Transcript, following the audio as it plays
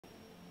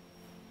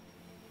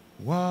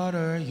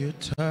Water you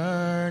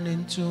turn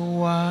into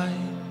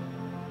wine.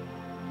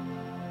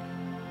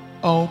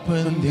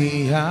 Open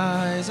the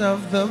eyes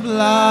of the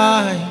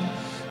blind.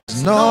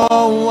 There's no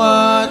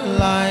one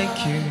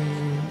like you.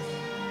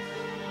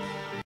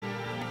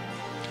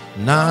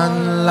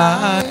 None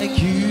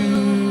like you.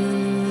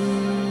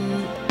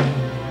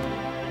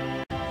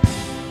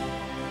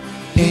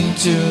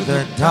 Into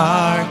the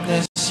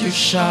darkness you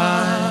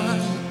shine,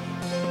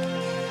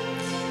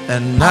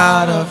 and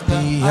out of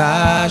the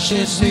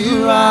ashes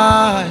you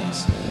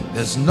rise.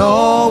 There's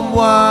no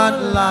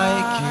one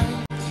like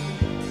you.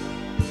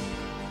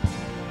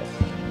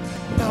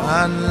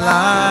 None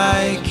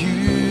like you.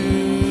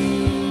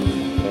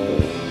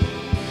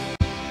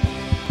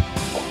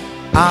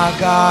 Our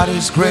God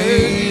is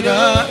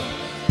greater.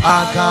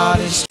 Our God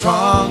is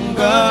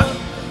stronger.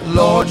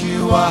 Lord,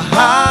 you are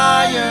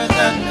higher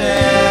than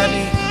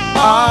any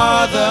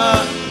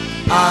other.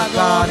 Our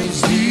God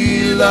is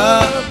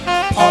healer,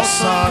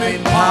 awesome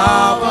in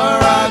power.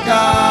 Our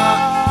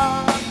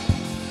God,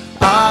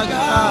 our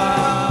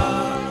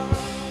God.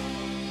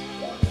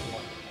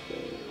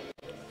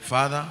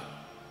 Father,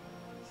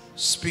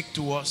 speak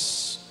to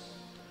us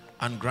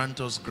and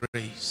grant us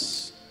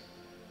grace.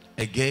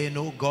 Again,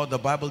 oh God, the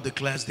Bible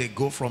declares they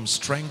go from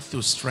strength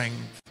to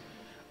strength,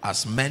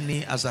 as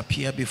many as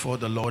appear before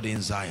the Lord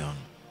in Zion.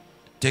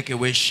 Take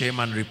away shame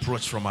and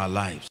reproach from our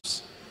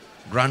lives.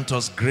 Grant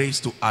us grace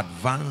to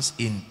advance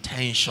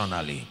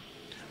intentionally.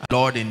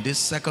 Lord, in this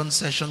second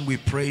session, we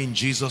pray in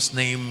Jesus'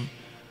 name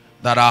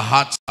that our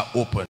hearts are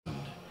opened.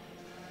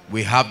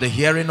 We have the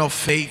hearing of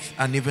faith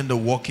and even the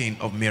working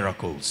of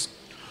miracles.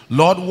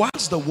 Lord,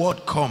 once the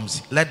word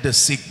comes, let the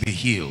sick be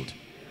healed.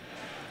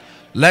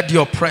 Let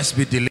the oppressed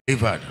be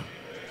delivered.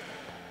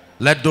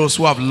 Let those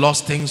who have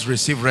lost things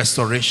receive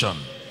restoration.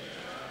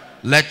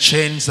 Let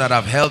chains that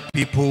have held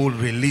people,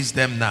 release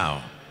them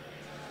now.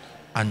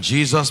 And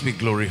Jesus be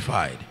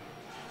glorified.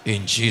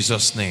 In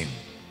Jesus' name.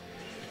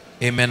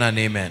 Amen and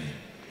amen.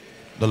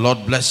 The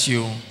Lord bless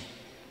you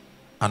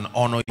and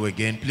honor you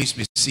again. Please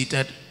be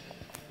seated.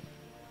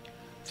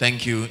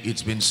 Thank you.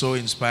 It's been so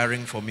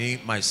inspiring for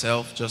me,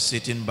 myself, just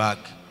sitting back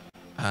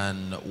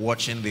and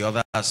watching the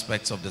other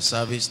aspects of the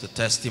service, the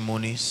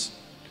testimonies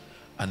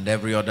and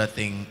every other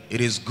thing.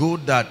 It is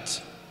good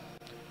that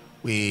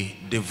we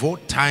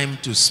devote time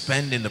to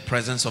spend in the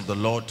presence of the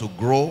Lord, to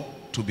grow,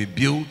 to be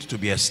built, to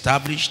be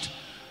established.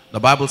 The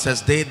Bible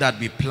says, they that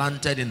be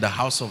planted in the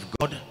house of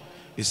God,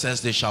 it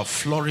says they shall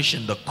flourish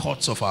in the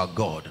courts of our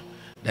God.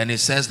 Then it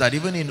says that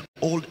even in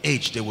old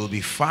age they will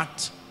be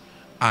fat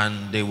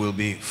and they will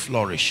be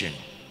flourishing.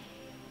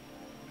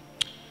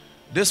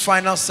 This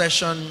final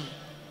session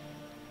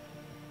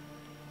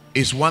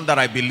is one that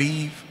I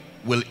believe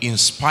will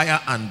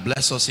inspire and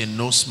bless us in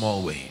no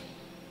small way.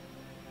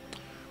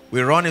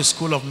 We run a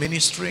school of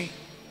ministry,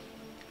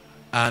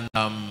 and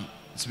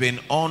it's been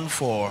on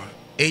for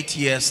 8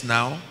 years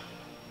now.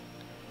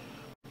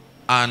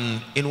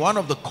 And in one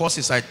of the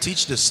courses, I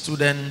teach the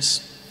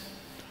students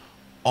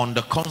on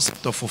the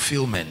concept of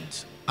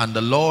fulfillment. And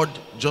the Lord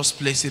just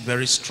placed it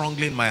very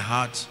strongly in my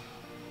heart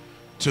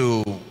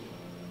to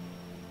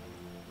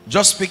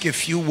just speak a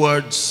few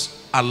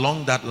words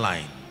along that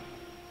line.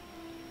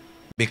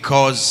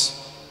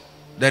 Because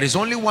there is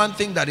only one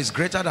thing that is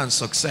greater than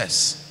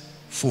success: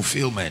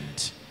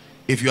 fulfillment.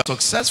 If you are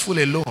successful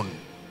alone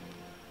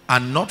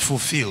and not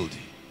fulfilled,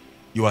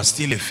 you are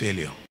still a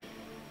failure.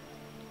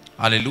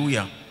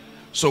 Hallelujah.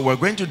 So we're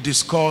going to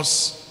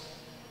discuss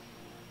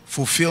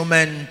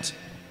fulfillment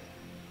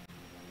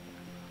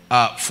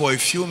for a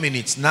few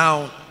minutes.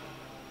 Now,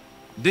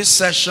 this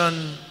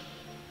session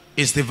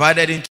is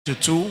divided into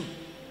two.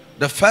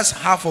 The first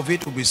half of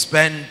it will be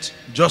spent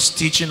just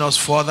teaching us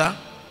further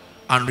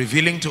and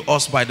revealing to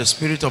us by the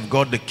Spirit of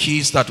God the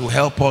keys that will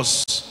help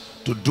us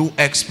to do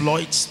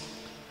exploits.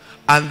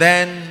 And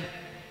then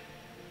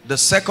the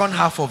second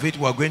half of it,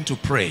 we're going to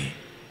pray.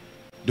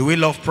 Do we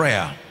love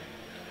prayer?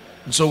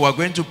 And so we're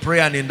going to pray,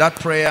 and in that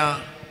prayer,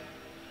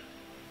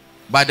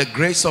 by the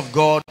grace of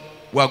God,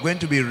 we're going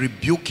to be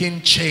rebuking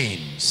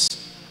chains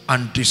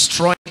and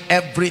destroying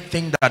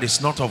everything that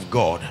is not of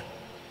God.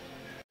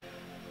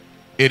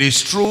 It is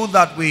true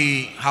that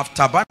we have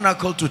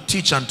tabernacle to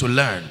teach and to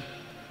learn,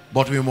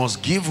 but we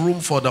must give room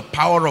for the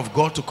power of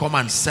God to come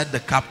and set the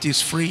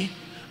captives free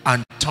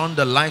and turn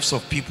the lives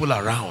of people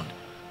around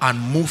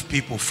and move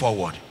people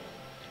forward.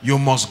 You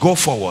must go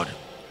forward.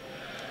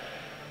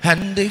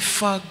 And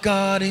if our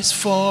God is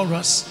for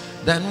us,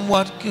 then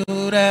what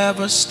could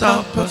ever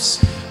stop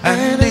us?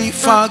 And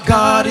if our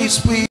God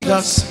is with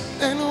us,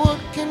 then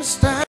what can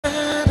stand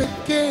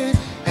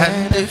against?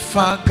 And if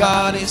our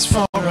God is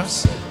for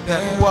us,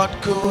 then what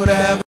could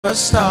ever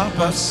stop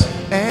us?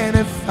 And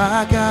if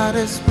our God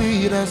is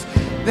with us,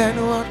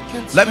 then what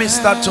can stand? Let me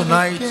start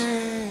tonight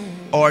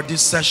or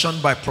this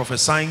session by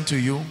prophesying to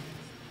you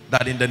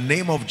that in the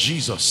name of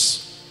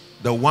Jesus,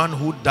 the one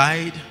who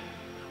died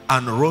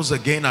and rose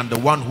again and the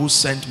one who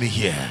sent me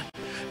here,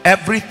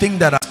 everything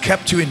that has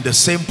kept you in the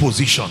same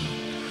position,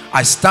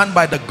 I stand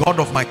by the God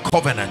of my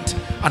covenant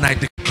and I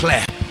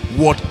declare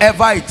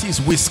Whatever it is,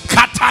 we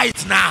scatter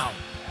it now.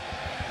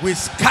 We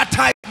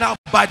scatter it now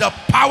by the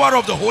power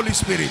of the Holy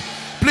Spirit.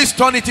 Please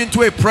turn it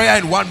into a prayer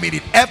in 1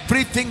 minute.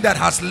 Everything that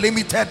has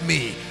limited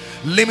me,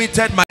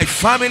 limited my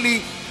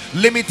family,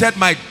 limited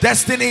my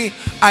destiny,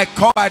 I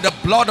call by the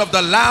blood of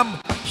the Lamb.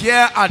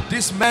 Here at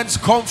this men's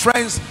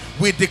conference,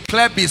 we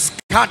declare be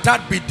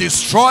scattered, be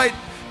destroyed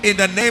in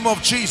the name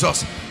of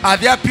Jesus. Are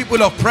there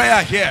people of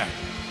prayer here?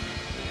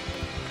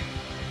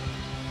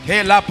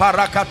 He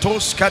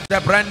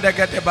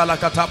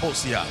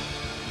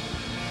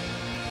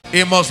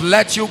must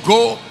let you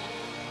go.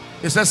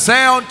 He says,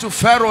 say unto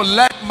Pharaoh,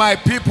 let my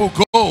people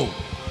go,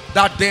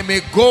 that they may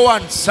go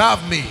and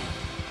serve me.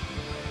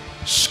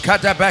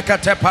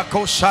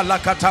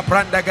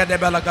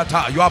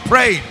 You are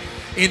praying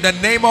in the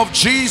name of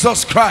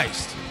Jesus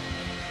Christ.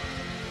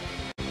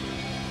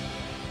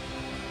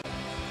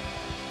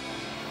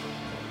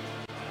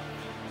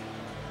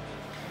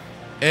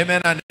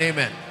 Amen and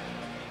amen.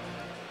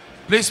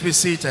 Please be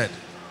seated.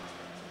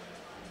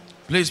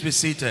 Please be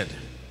seated.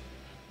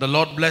 The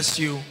Lord bless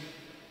you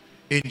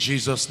in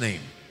Jesus' name.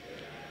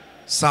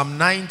 Psalm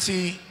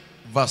 90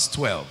 verse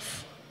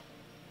 12.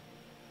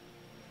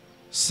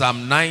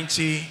 Psalm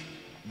 90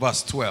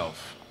 verse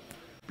 12.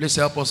 Please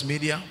help us,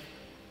 media.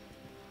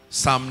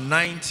 Psalm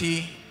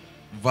 90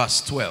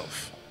 verse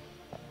 12.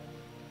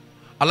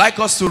 I'd like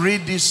us to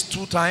read this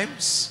 2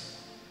 times,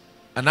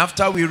 and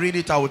after we read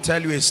it, I will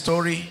tell you a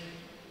story,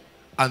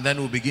 and then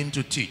we'll begin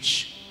to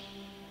teach.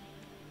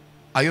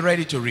 Are you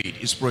ready to read?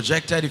 It's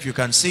projected. If you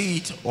can see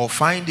it or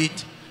find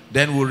it,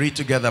 then we'll read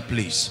together,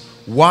 please.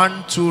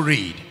 1, 2,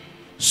 read.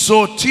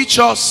 So teach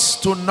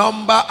us to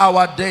number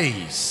our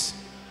days,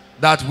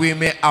 that we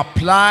may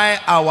apply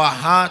our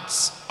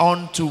hearts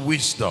unto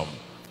wisdom.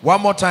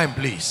 One more time,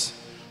 please.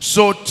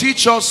 So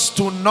teach us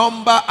to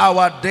number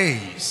our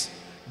days,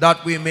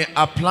 that we may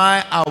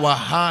apply our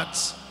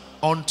hearts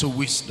unto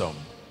wisdom.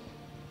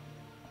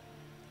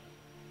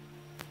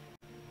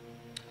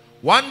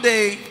 One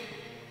day,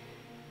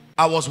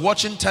 I was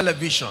watching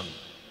television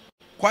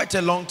quite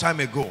a long time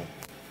ago,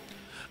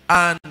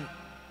 and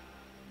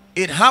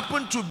it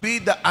happened to be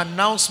the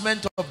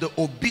announcement of the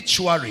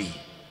obituary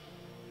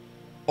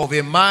of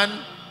a man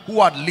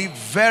who had lived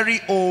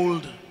very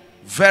old,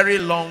 very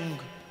long,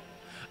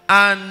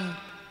 and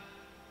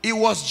it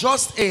was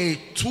just a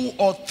 2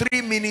 or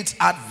 3 minutes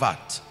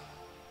advert,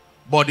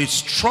 but it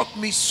struck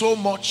me so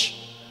much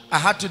I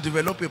had to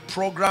develop a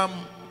program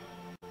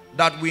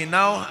that we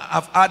now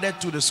have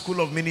added to the School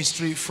of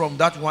Ministry from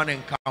that one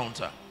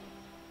encounter.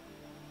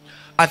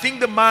 I think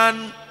the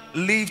man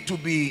lived to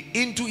be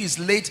into his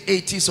late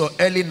 80s or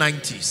early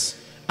 90s,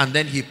 and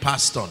then he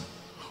passed on.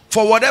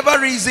 For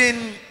whatever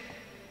reason,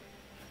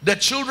 the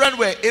children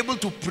were able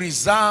to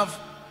preserve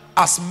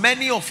as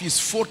many of his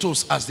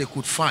photos as they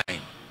could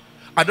find.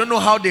 I don't know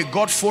how they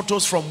got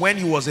photos from when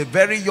he was a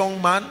very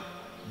young man,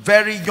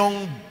 very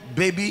young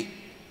baby,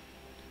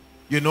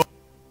 you know,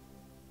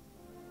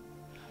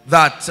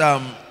 that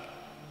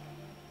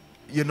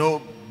you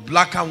know,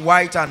 black and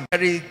white and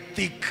very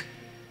thick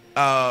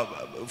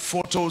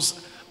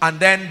photos, and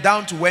then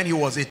down to when he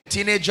was a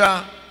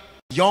teenager,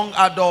 young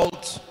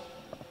adult,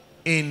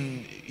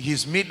 in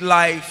his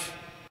midlife,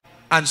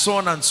 and so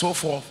on and so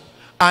forth.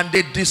 And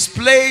they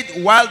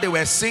displayed while they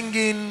were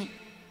singing,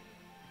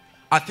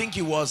 I think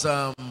it was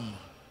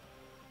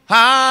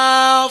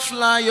I'll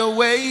fly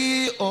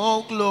away,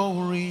 oh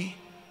glory,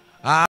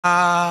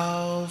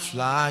 I'll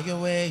fly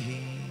away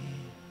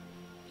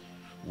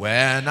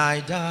when I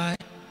die,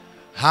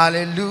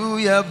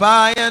 hallelujah,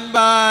 by and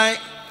by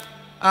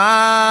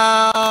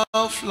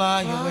I'll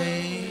fly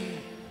away.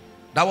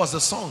 That was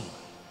the song.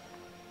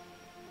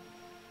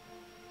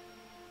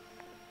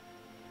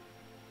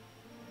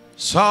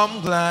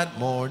 Some glad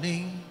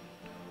morning,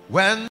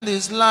 when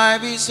this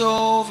life is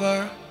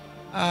over,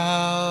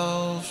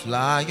 I'll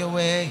fly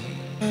away.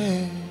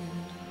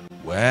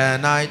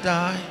 When I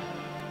die,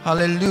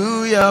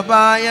 hallelujah,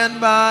 by and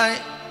by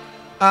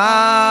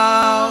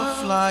I'll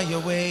fly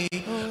away.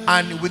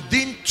 And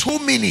within 2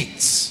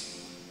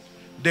 minutes,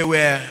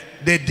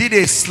 they did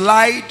a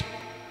slide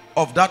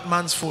of that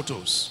man's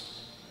photos.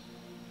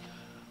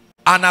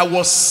 And I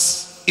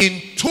was,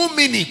 in 2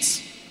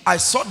 minutes, I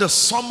saw the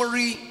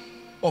summary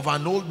of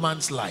an old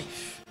man's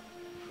life,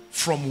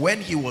 from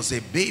when he was a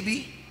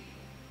baby,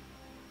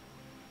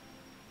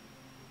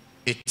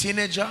 a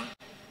teenager,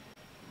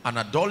 an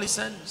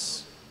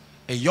adolescent,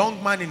 a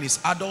young man in his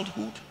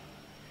adulthood,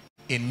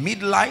 in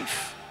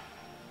midlife,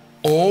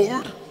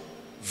 old,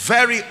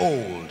 very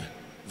old,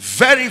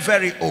 very,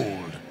 very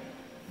old,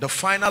 the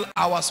final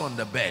hours on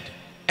the bed.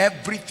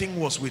 Everything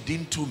was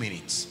within 2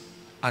 minutes.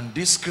 And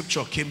this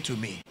scripture came to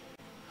me.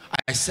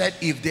 I said,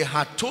 if they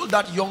had told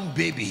that young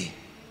baby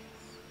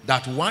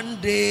that one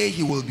day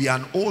he will be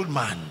an old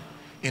man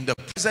in the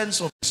presence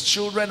of his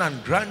children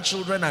and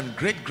grandchildren and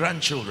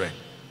great-grandchildren,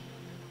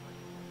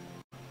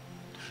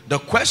 the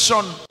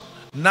question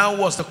now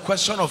was the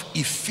question of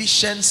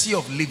efficiency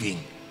of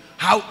living.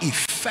 How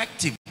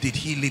effective did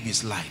he live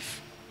his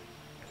life?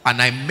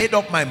 And I made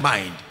up my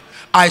mind.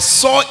 I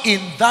saw in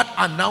that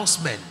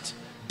announcement,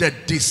 the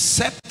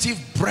deceptive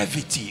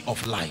brevity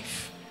of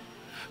life.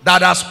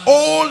 That as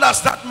old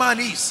as that man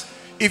is,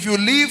 if you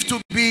live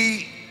to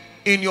be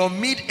in your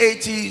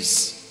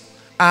mid-80s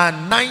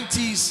and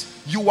 90s,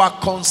 you are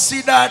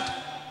considered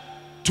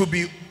to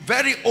be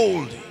very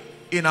old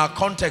in our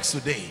context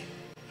today.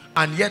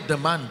 And yet the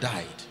man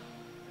died.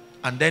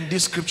 And then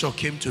this scripture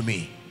came to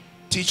me.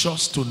 Teach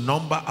us to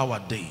number our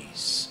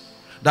days,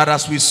 that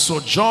as we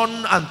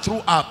sojourn and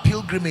through our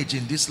pilgrimage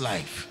in this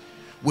life,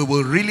 we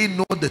will really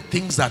know the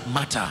things that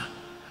matter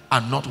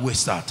and not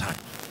waste our time.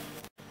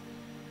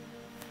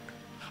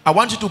 I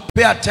want you to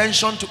pay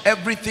attention to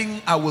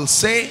everything I will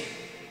say,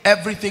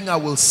 everything I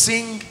will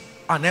sing,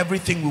 and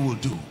everything we will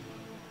do.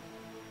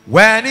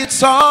 When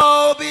it's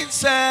all been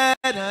said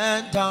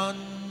and done,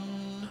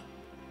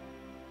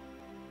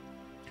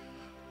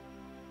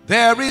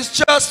 there is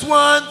just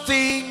one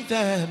thing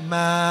that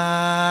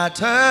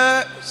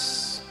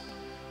matters.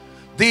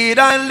 Did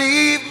I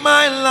live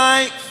my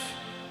life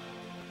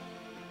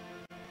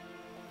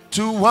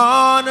to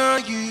honor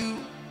you?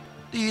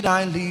 Did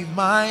I live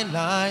my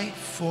life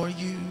for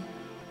you?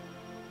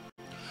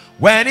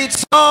 When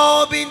it's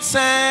all been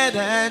said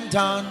and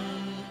done,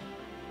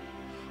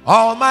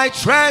 all my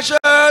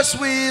treasures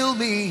will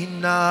mean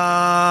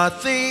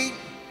nothing.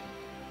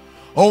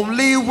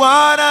 Only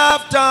what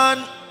I've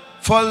done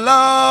for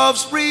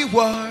love's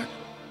reward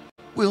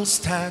will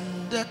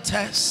stand the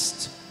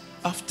test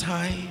of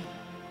time.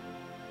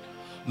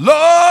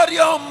 Lord,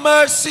 your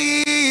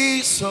mercy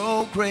is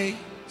so great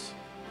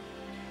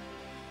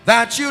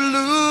that you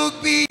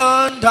look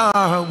beyond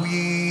our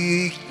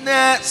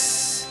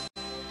weakness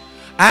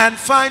and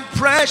find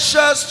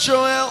precious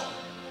joy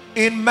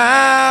in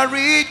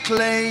married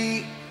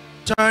clay,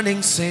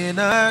 turning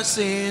sinners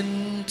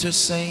into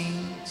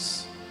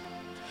saints.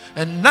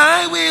 And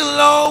I will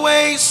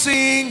always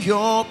sing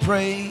your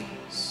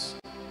praise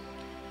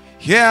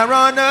here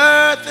on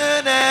earth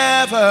and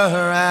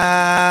ever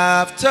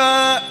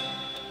after.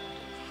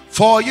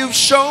 For you've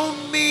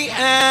shown me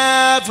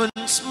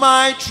heaven's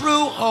my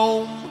true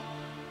home.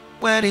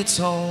 When it's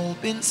all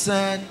been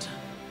said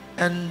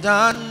and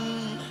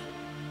done,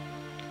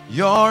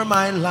 you're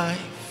my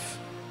life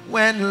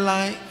when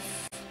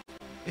life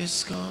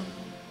is gone.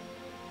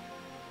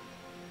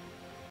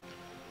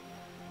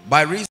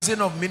 By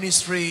reason of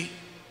ministry,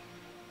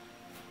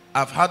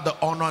 I've had the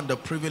honor and the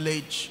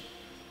privilege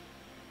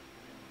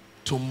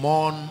to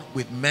mourn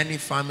with many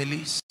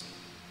families.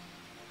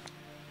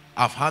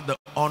 I've had the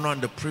honor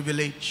and the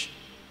privilege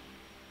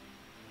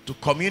to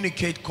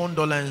communicate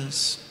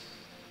condolence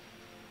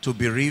to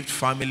bereaved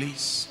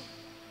families.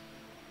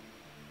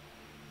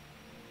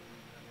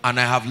 And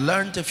I have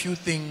learned a few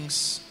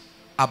things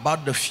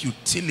about the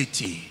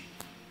futility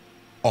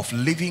of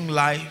living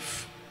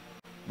life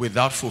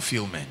without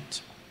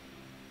fulfillment.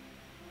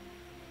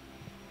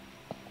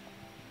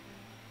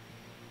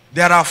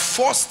 There are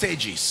 4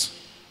 stages.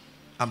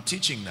 I'm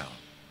teaching now.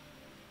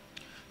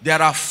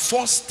 There are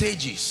 4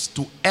 stages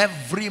to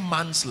every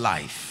man's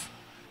life.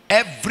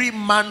 Every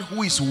man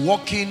who is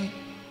walking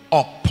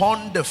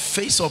upon the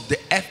face of the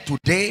earth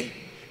today,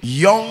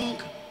 young,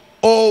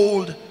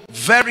 old,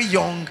 very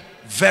young,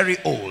 very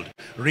old,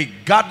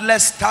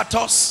 regardless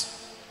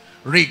status,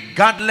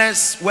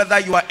 regardless whether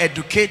you are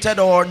educated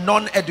or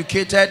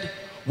non-educated,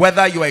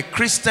 whether you are a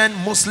Christian,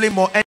 Muslim,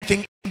 or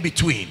anything in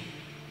between,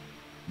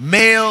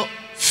 male,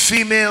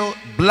 female,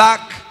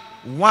 black,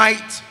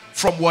 white,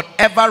 from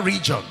whatever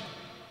region,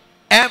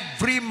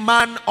 every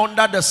man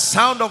under the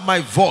sound of my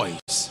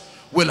voice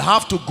will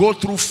have to go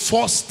through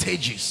 4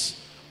 stages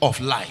of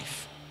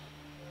life.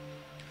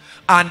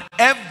 And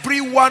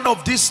every one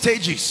of these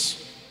stages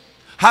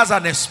has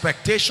an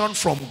expectation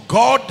from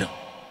God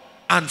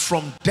and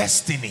from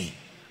destiny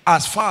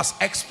as far as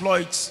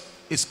exploits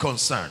is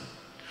concerned.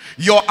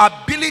 Your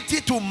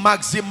ability to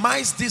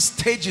maximize these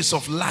stages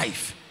of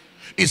life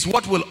is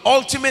what will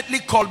ultimately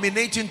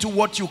culminate into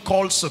what you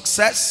call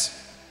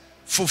success,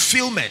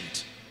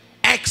 fulfillment,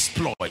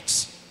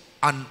 exploits,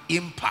 and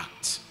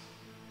impact.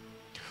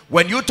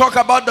 When you talk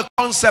about the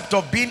concept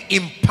of being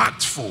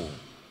impactful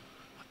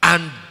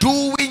and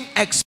doing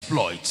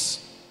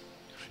exploits,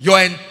 your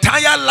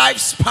entire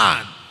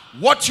lifespan,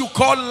 what you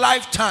call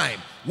lifetime,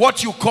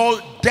 what you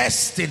call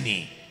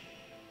destiny.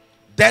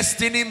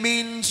 Destiny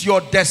means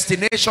your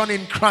destination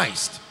in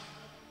Christ.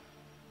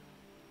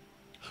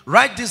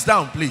 Write this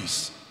down,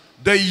 please.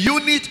 The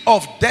unit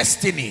of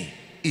destiny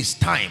is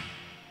time.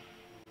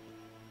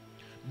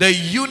 The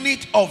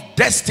unit of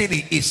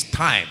destiny is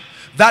time.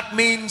 That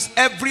means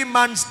every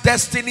man's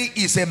destiny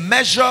is a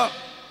measure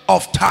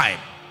of time.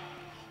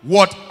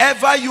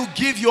 Whatever you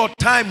give your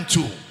time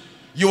to,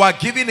 you are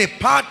giving a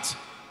part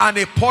and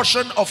a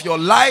portion of your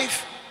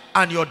life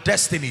and your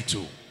destiny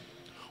to.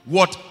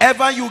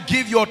 Whatever you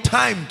give your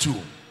time to,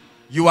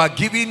 you are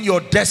giving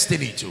your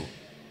destiny to.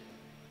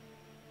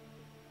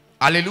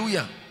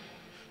 Hallelujah.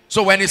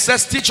 So when it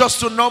says teach us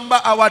to number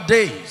our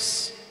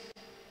days,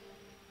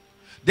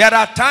 there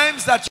are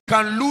times that you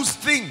can lose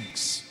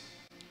things.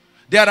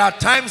 There are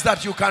times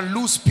that you can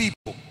lose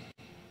people.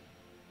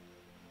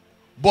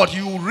 But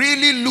you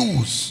really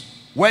lose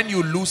when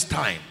you lose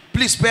time.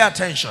 Please pay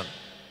attention.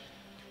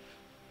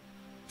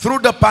 Through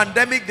the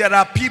pandemic, there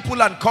are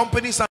people and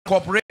companies and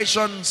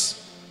corporations,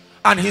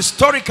 and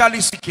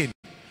historically speaking,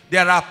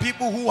 there are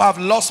people who have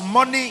lost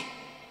money.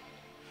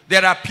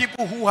 There are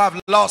people who have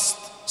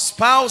lost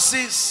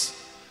spouses.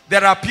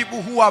 There are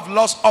people who have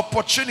lost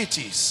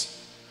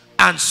opportunities.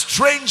 And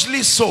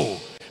strangely so,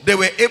 they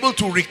were able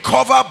to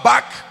recover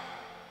back.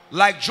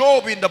 Like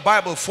Job in the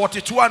Bible,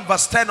 42 and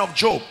verse 10 of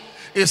Job.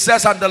 It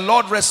says, and the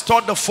Lord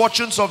restored the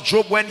fortunes of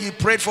Job when he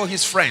prayed for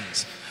his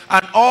friends.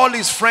 And all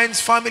his friends,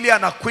 family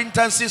and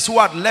acquaintances who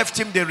had left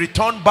him, they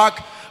returned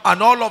back.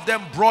 And all of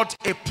them brought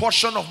a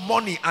portion of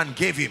money and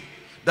gave him.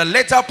 The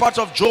later part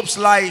of Job's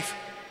life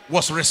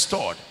was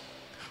restored.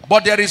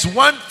 But there is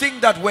one thing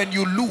that when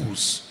you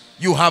lose,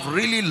 you have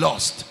really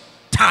lost: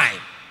 time.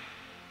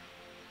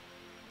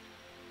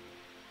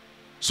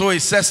 So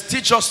it says,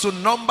 teach us to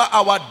number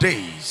our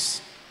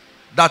days,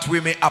 that we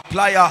may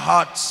apply our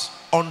hearts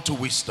unto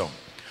wisdom.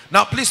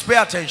 Now please pay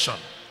attention.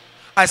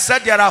 I said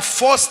there are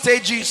 4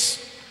 stages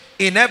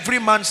in every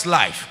man's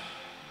life.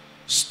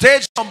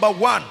 Stage number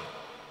 1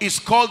 is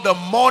called the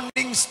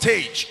morning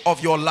stage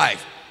of your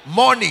life.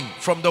 Morning,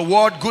 from the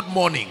word good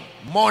morning.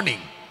 Morning.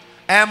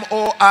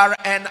 M-O-R-N-I-N-G.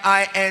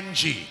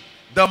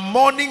 The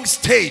morning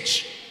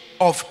stage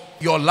of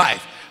your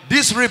life.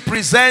 This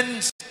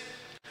represents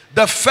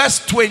the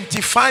first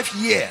 25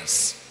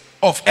 years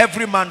of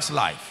every man's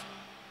life.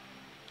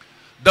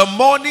 The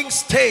morning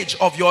stage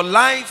of your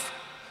life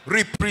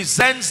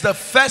represents the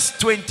first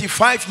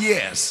 25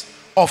 years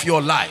of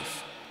your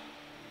life.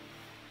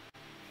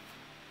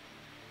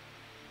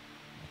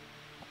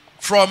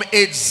 From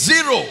age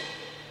 0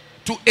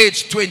 to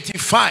age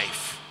 25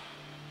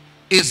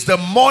 is the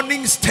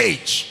morning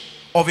stage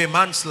of a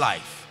man's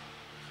life.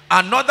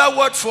 Another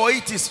word for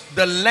it is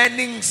the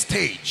learning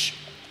stage.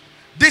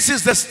 This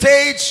is the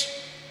stage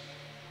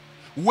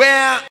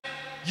where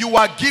you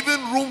are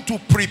given room to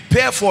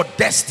prepare for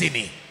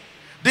destiny.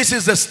 This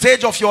is the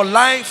stage of your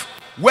life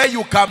where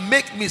you can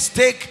make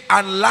mistake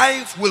and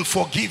life will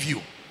forgive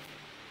you.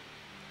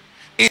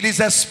 It is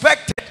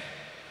expected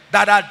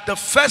that at the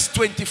first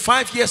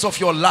 25 years of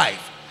your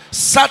life,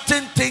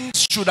 certain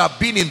things should have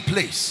been in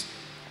place.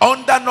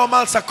 Under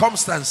normal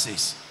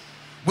circumstances,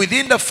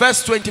 within the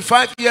first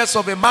 25 years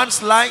of a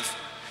man's life,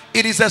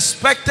 it is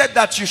expected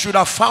that you should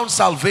have found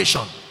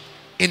salvation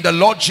in the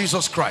Lord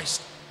Jesus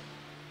Christ.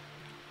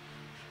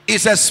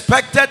 It's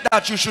expected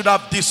that you should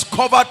have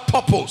discovered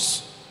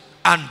purpose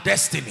and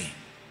destiny.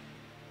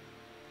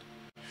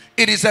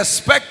 It is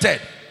expected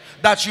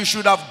that you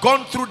should have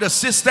gone through the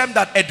system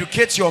that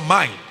educates your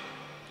mind.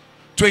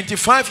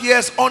 25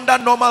 years under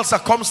normal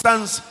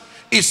circumstance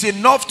is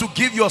enough to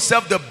give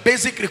yourself the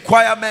basic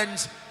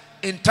requirements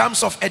in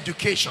terms of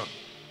education.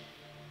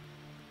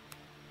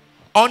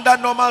 Under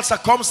normal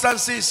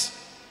circumstances,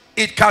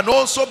 it can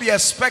also be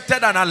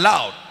expected and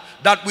allowed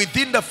that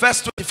within the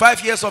first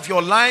 25 years of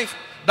your life,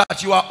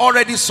 that you are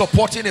already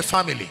supporting a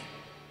family.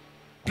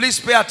 Please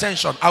pay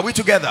attention. Are we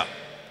together?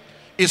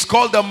 It's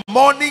called the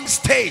morning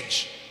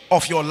stage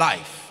of your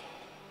life.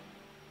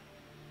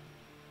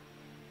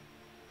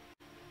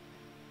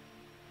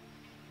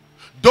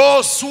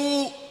 Those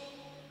who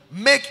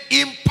make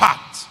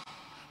impact,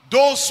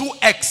 those who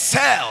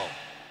excel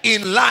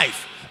in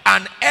life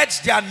and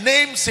etch their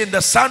names in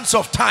the sands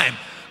of time,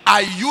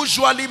 are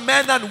usually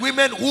men and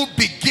women who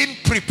begin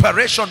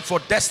preparation for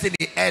destiny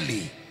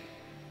early.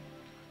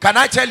 Can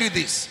I tell you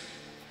this?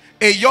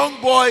 A young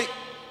boy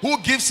who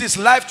gives his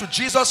life to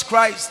Jesus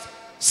Christ,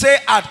 say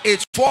at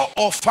age 4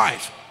 or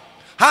 5,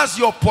 has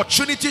the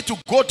opportunity to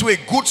go to a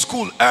good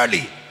school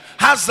early,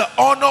 has the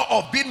honor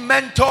of being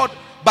mentored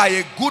by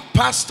a good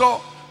pastor,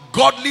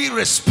 godly,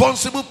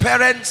 responsible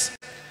parents,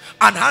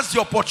 and has the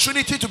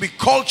opportunity to be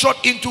cultured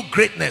into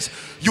greatness.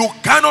 You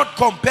cannot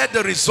compare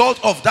the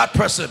result of that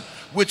person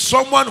with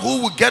someone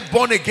who will get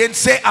born again,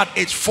 say at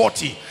age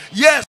 40.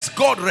 Yes,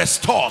 God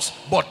restores,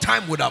 but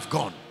time would have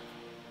gone.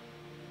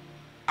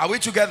 Are we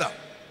together?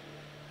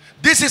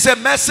 This is a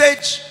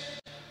message,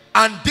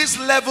 and this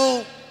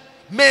level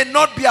may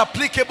not be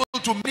applicable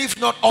to me, if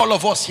not all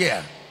of us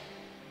here.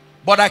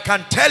 But I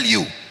can tell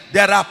you,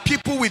 there are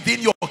people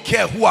within your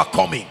care who are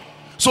coming.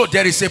 So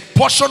there is a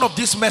portion of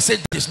this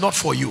message that is not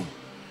for you.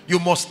 You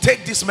must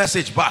take this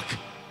message back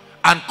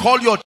and call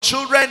your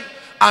children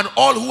and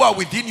all who are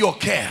within your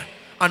care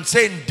and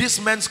say, in this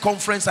men's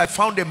conference, I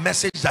found a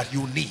message that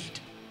you need.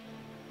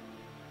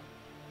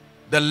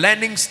 The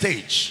learning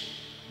stage,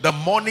 the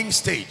morning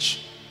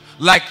stage.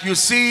 Like you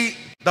see,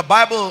 the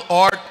Bible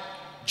or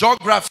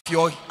geography,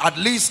 or at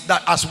least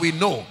that as we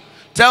know,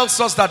 tells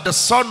us that the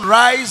sun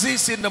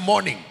rises in the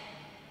morning.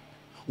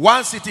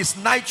 Once it is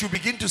night, you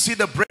begin to see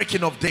the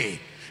breaking of day.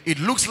 It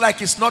looks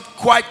like it's not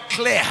quite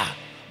clear,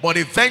 but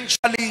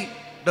eventually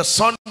the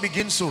sun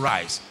begins to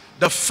rise.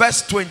 The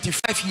first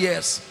 25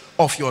 years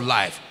of your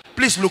life.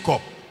 Please look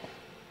up.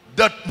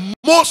 The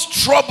most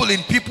trouble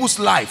in people's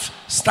lives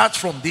starts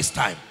from this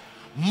time.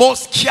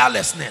 Most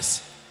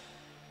carelessness,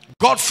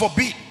 God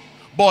forbid,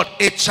 But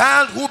a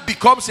child who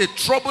becomes a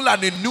trouble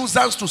and a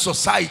nuisance to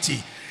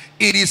society,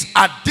 it is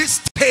at this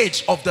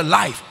stage of the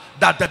life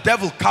that the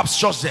devil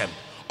captures them.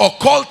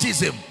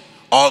 Occultism,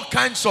 all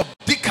kinds of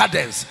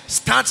decadence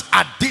starts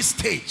at this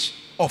stage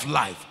of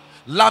life.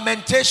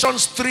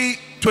 Lamentations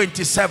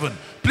 3:27.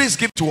 Please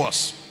give to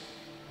us.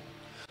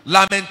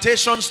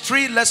 Lamentations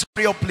 3, let's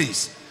hurry up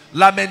please.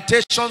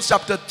 Lamentations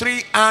chapter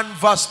 3 and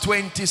verse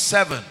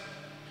 27.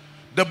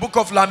 The book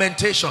of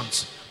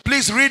Lamentations.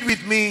 Please read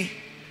with me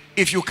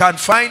if you can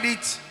find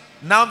it.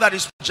 Now that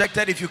it's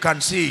projected, if you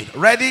can see it.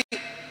 Ready?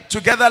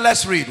 Together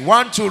let's read.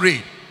 1, 2,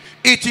 read.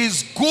 It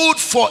is good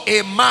for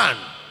a man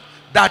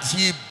that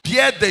he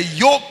bear the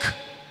yoke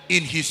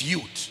in his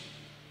youth.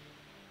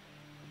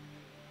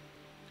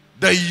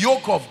 The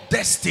yoke of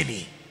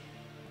destiny.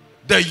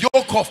 The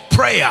yoke of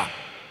prayer.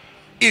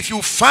 If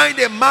you find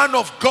a man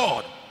of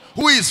God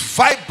who is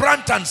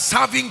vibrant and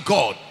serving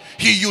God,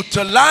 he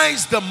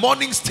utilized the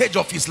morning stage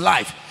of his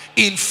life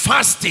in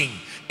fasting,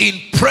 in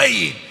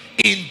praying,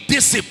 in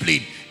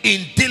discipline,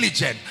 in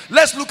diligence.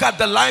 Let's look at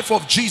the life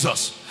of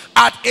Jesus.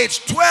 At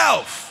age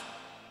 12,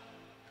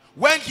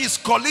 when his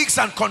colleagues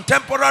and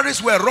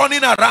contemporaries were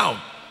running around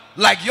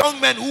like young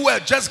men who were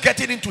just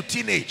getting into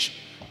teenage,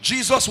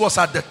 Jesus was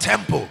at the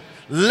temple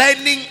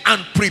learning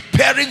and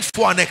preparing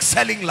for an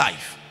excelling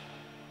life.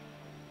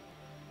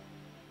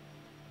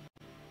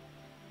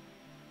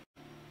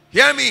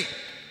 Hear me.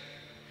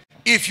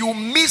 If you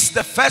miss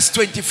the first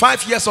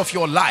 25 years of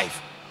your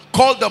life,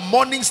 called the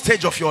morning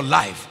stage of your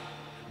life,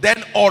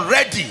 then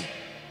already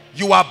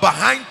you are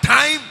behind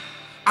time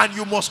and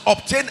you must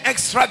obtain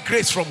extra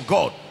grace from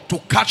God to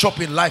catch up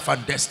in life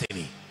and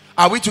destiny.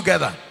 Are we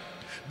together?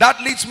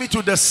 That leads me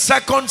to the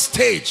second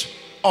stage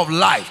of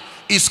life.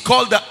 It's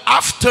called the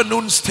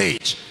afternoon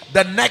stage.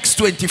 The next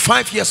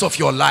 25 years of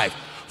your life.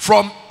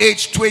 From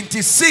age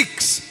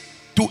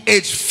 26 to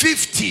age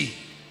 50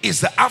 is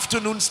the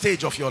afternoon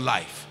stage of your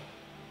life.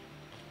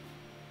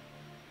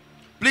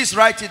 Please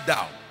write it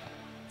down.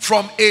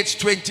 From age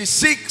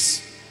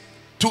 26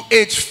 to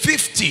age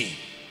 50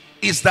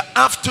 is the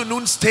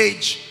afternoon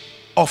stage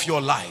of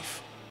your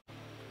life.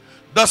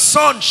 The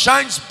sun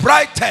shines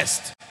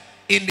brightest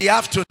in the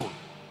afternoon.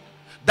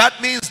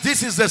 That means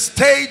this is the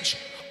stage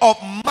of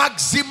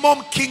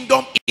maximum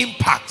kingdom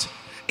impact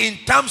in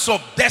terms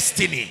of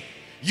destiny.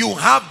 You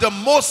have the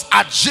most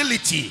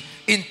agility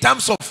in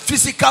terms of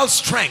physical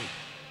strength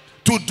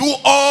to do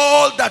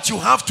all that you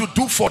have to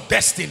do for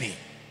destiny.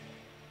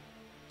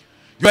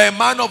 You are a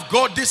man of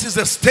God. This is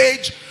a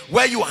stage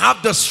where you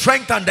have the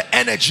strength and the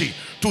energy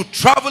to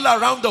travel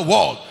around the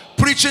world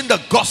preaching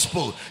the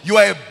gospel. You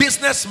are a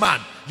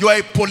businessman. You are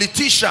a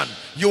politician.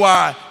 You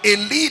are a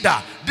leader.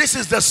 This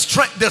is the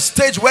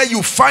stage where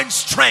you find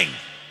strength.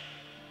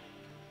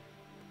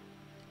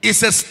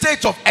 It's a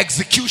state of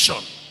execution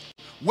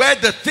where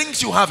the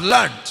things you have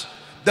learned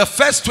the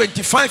first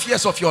 25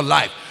 years of your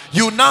life,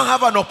 you now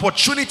have an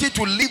opportunity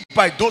to live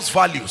by those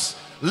values,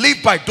 live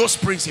by those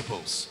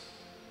principles.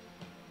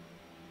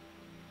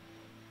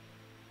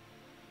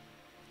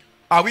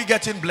 Are we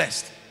getting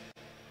blessed?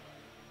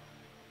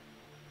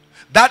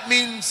 That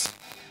means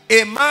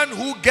a man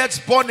who gets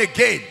born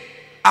again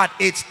at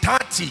age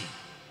 30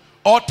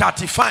 or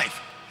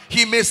 35,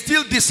 he may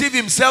still deceive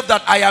himself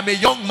that I am a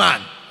young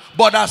man.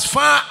 But as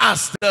far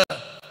as the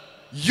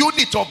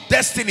unit of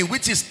destiny,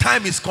 which is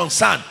time, is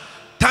concerned,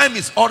 time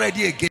is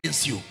already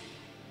against you.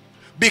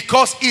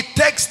 Because it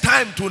takes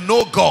time to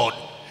know God.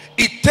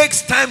 It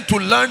takes time to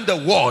learn the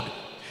word.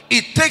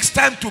 It takes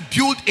time to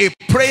build a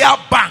prayer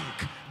bank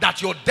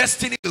that your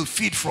destiny will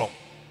feed from.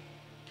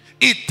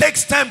 It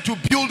takes time to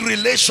build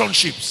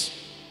relationships.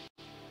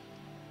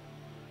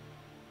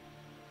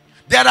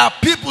 There are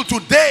people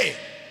today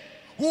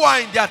who are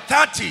in their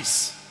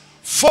 30s,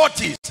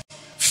 40s,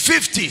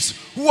 50s,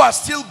 who are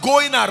still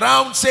going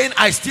around saying,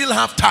 I still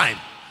have time.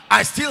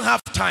 I still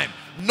have time.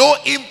 No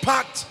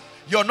impact.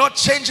 You're not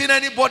changing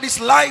anybody's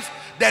life.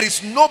 There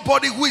is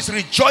nobody who is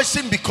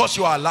rejoicing because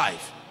you are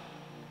alive.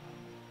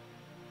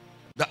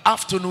 The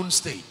afternoon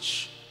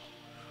stage.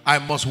 I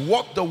must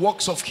walk the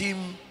works of him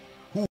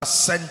who has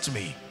sent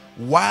me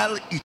while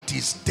it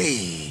is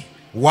day.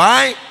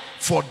 Why?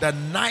 For the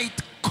night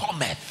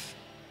cometh.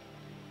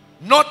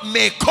 Not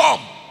may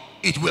come,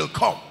 it will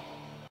come.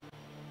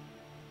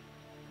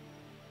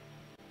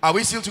 Are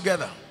we still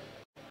together?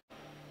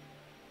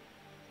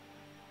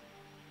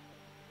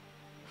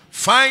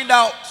 Find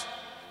out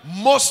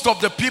most of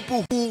the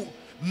people who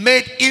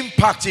made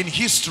impact in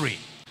history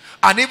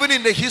and even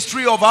in the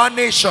history of our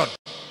nation.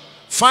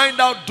 Find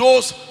out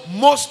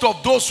most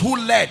of those who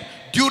led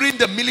during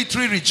the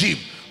military regime.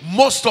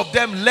 Most of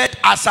them led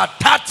as at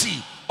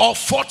 30 or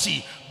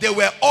 40. They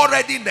were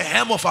already in the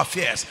helm of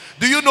affairs.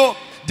 Do you know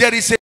there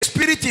is a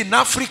spirit in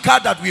Africa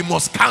that we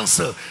must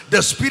cancel?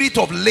 The spirit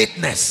of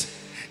lateness.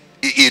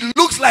 It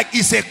looks like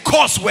it's a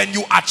curse when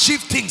you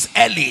achieve things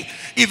early.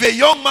 If a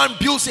young man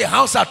builds a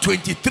house at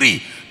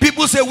 23,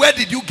 people say, where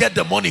did you get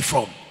the money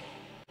from?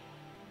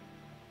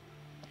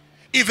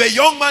 If a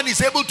young man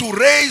is able to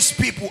raise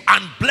people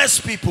and bless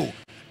people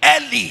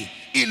early,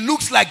 it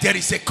looks like there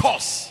is a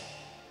curse.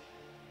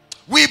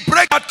 We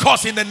break that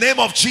curse in the name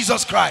of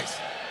Jesus Christ.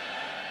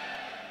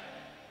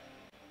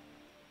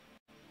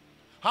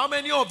 How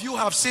many of you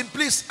have seen,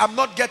 please, I'm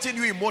not getting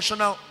you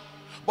emotional,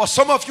 but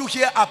some of you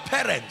here are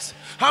parents.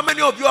 How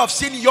many of you have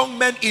seen young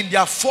men in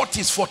their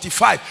 40s,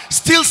 45,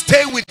 still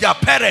staying with their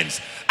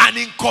parents and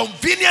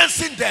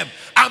inconveniencing them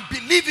and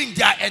believing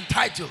they are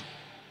entitled?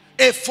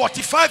 A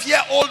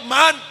 45-year-old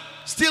man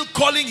still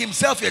calling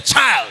himself a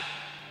child.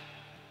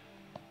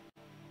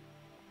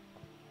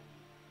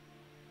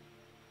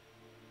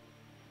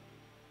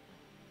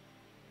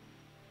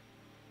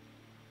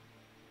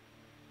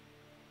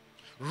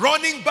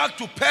 Running back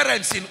to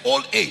parents in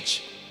old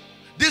age.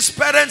 These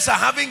parents are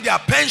having their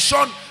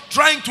pension,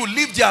 trying to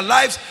live their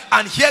lives,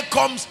 and here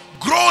comes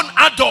grown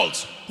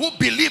adults who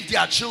believe they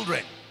are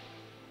children.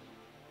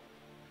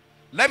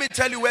 Let me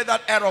tell you where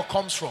that error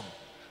comes from.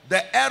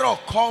 The error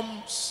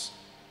comes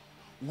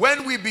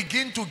when we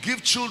begin to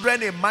give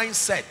children a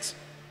mindset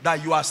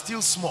that you are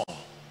still small.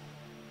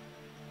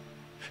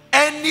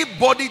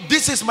 Anybody,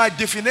 this is my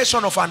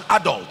definition of an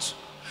adult.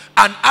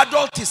 An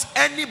adult is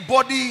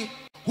anybody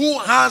who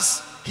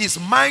has his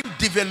mind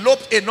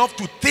developed enough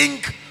to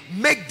think,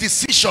 make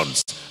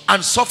decisions,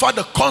 and suffer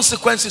the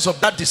consequences of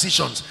that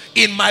decisions.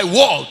 In my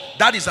world,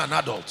 that is an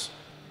adult.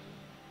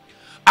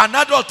 An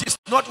adult is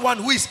not one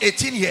who is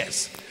 18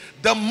 years.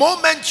 The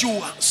moment you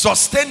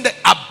sustain the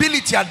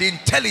ability and the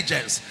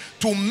intelligence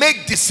to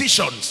make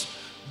decisions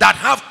that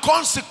have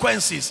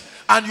consequences,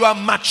 and you are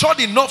matured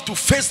enough to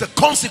face the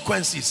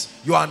consequences,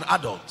 you are an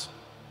adult.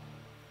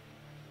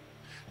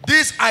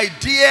 This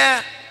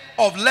idea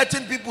of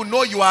letting people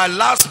know you are a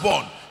last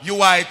born,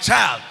 you are a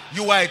child,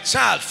 you are a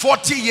child,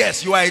 40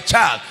 years you are a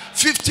child,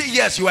 50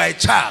 years you are a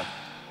child,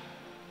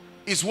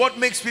 is what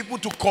makes people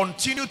to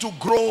continue to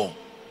grow,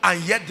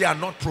 and yet they are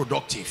not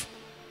productive.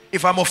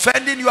 If I'm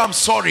offending you, I'm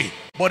sorry,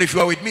 but if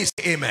you are with me,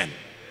 say amen.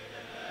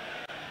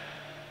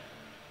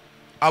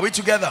 Are we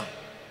together?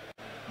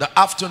 The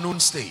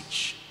afternoon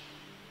stage.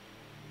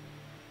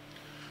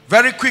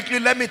 Very quickly,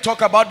 let me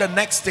talk about the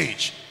next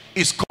stage.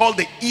 It's called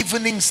the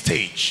evening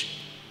stage.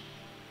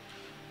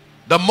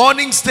 The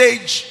morning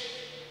stage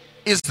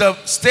is the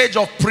stage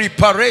of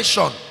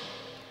preparation.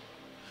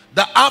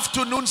 The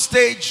afternoon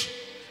stage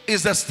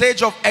is the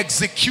stage of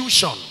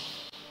execution.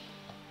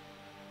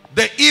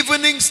 The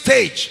evening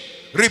stage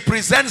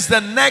represents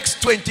the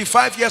next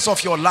 25 years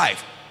of your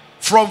life.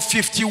 From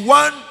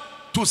 51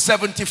 to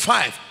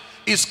 75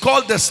 is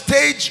called the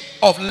stage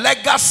of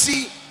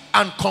legacy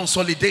and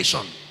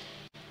consolidation.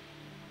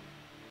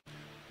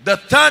 The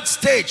third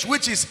stage,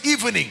 which is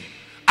evening,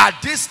 at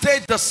this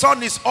stage the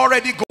sun is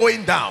already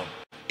going down,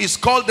 is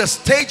called the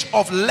stage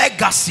of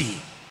legacy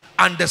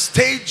and the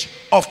stage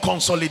of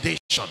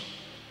consolidation.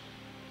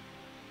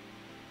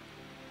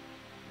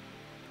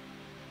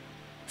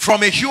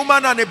 From a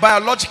human and a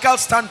biological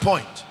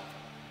standpoint,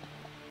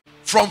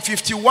 from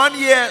 51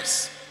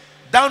 years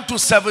down to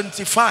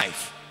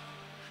 75,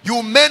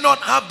 you may not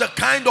have the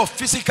kind of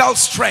physical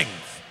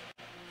strength,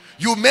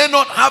 you may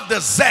not have the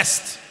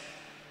zest,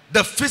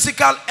 the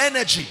physical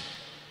energy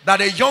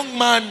that a young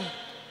man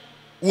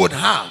would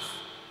have.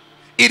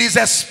 It is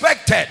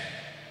expected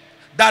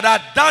that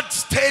at that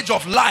stage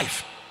of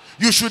life,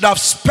 you should have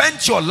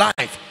spent your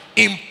life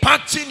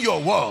impacting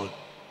your world,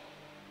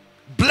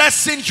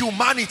 blessing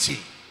humanity.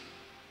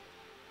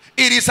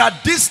 It is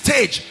at this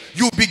stage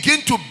you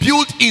begin to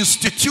build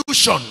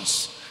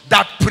institutions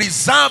that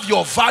preserve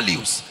your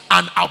values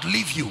and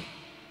outlive you.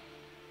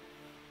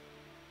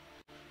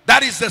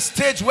 That is the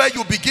stage where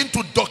you begin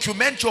to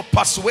document your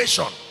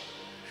persuasion.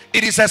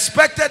 It is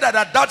expected that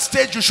at that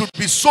stage you should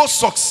be so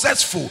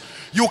successful,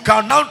 you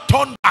can now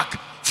turn back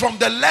from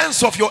the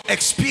lens of your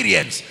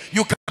experience.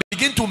 You can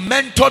begin to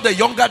mentor the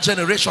younger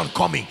generation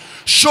coming,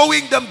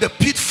 showing them the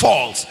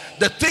pitfalls,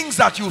 the things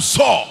that you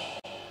saw,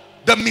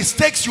 the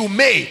mistakes you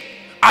made,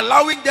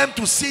 allowing them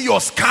to see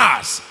your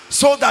scars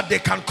so that they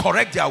can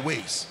correct their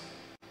ways.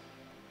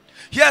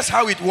 Here's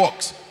how it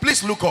works.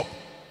 Please look up.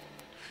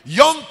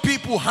 Young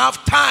people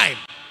have time,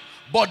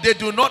 but they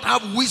do not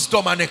have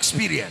wisdom and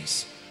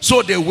experience,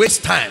 so they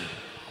waste time.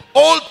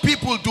 Old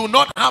people do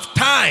not have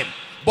time,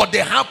 but they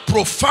have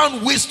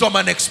profound wisdom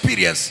and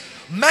experience.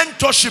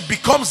 Mentorship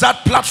becomes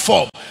that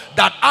platform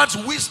that adds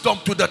wisdom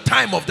to the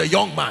time of the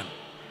young man.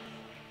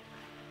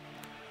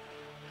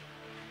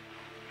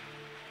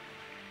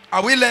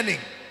 Are we learning?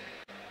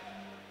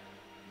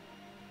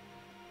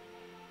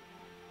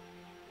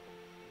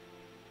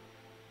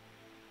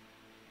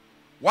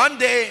 One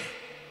day,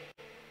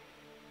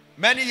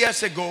 many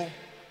years ago,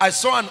 I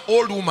saw an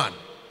old woman,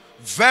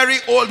 very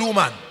old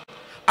woman,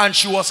 and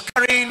she was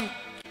carrying,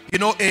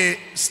 a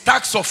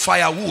stacks of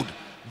firewood,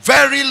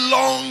 very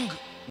long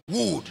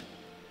wood,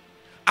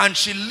 and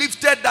she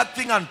lifted that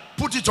thing and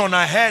put it on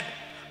her head,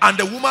 and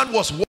the woman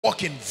was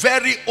walking,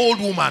 very old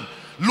woman,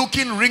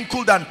 looking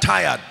wrinkled and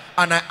tired.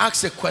 And I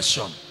asked a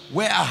question: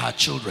 where are her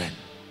children?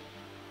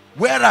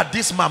 Where are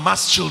this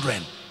mama's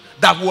children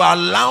that will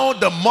allow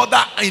the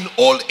mother in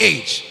old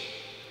age?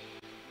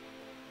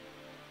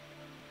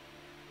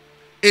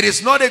 It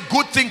is not a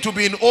good thing to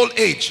be in old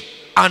age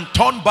and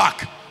turn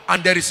back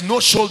and there is no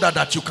shoulder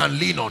that you can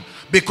lean on,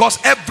 because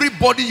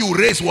everybody you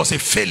raised was a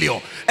failure.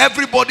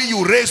 Everybody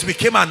you raised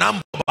became an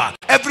amber.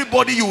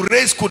 Everybody you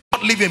raised could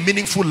not live a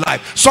meaningful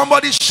life.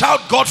 Somebody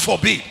shout, God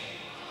forbid.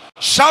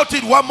 Shout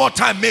it one more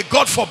time. May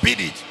God forbid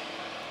it.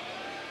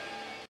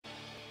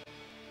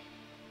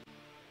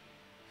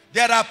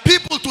 There are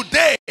people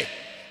today,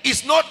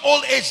 it's not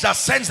old age that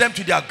sends them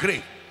to their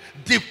grave.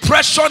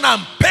 Depression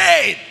and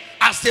pain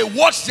as they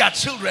watch their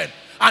children.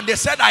 And they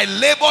said, I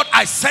labored,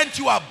 I sent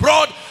you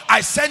abroad,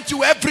 I sent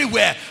you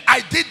everywhere.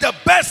 I did the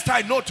best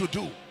I know to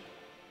do.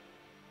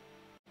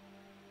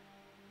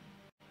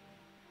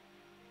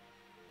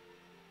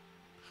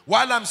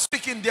 While I'm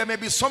speaking, there may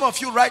be some of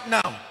you right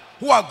now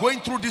who are going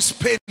through this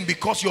pain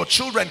because your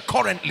children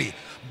currently,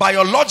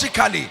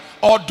 biologically,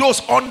 or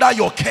those under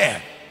your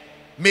care,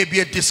 may be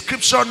a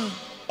description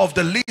of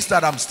the list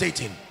that I'm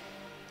stating.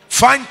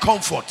 Find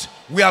comfort.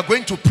 We are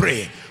going to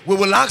pray. We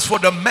will ask for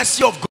the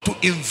mercy of God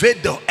to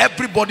invade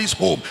everybody's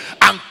home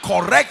and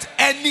correct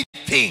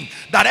anything,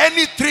 that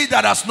any tree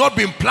that has not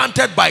been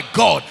planted by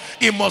God,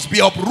 it must be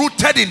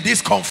uprooted in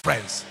this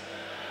conference.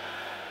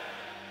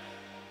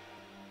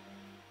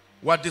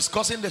 We're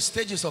discussing the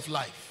stages of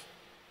life.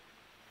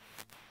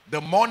 The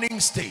morning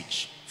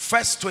stage,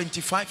 first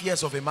 25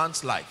 years of a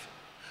man's life.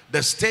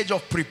 The stage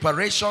of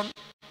preparation,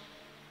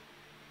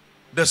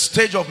 the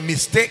stage of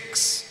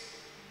mistakes,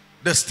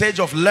 the stage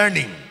of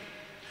learning.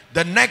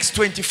 The next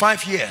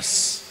 25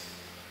 years,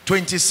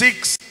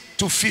 26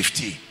 to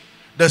 50,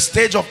 the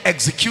stage of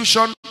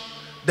execution,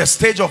 the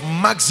stage of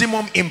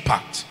maximum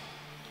impact.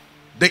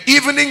 The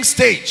evening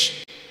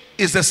stage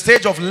is the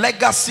stage of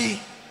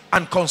legacy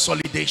and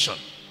consolidation.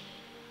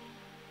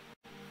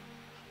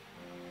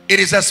 It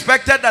is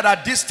expected that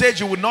at this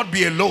stage you would not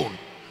be alone,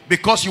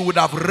 because you would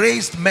have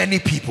raised many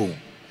people.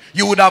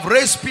 You would have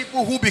raised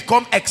people who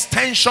become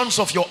extensions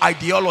of your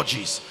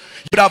ideologies.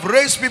 You would have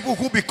raised people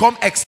who become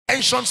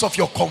extensions of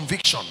your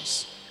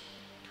convictions.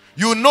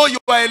 You know you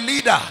are a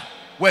leader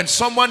when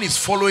someone is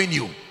following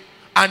you.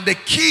 And the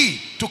key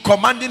to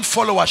commanding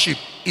followership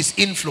is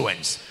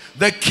influence.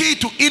 The key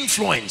to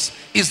influence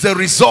is the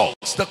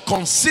results, the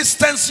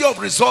consistency of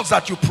results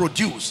that you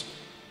produce,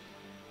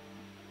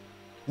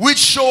 which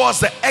show us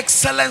the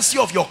excellency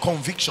of your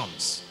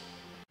convictions.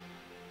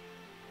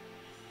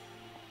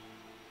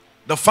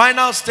 The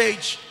final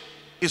stage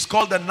is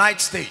called the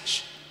night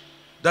stage.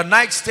 The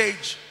night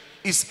stage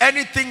is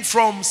anything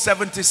from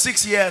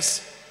 76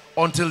 years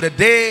until the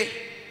day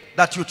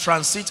that you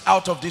transit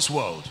out of this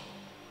world.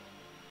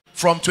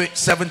 From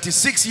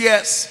 76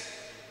 years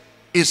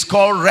is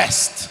called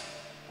rest,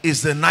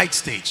 is the night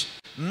stage.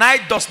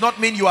 Night does not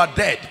mean you are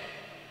dead.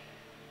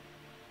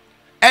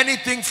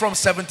 Anything from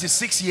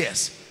 76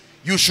 years,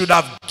 you should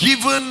have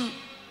given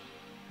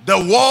the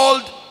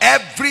world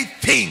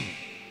everything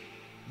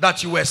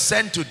that you were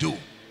sent to do.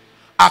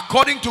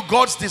 According to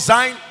God's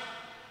design,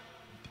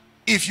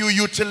 if you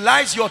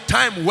utilize your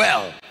time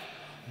well,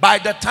 by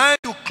the time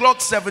you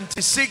clock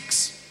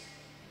 76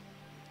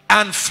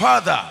 and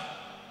further,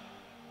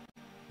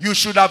 you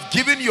should have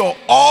given your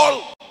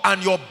all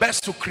and your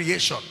best to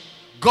creation.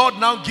 God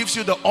now gives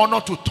you the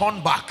honor to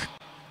turn back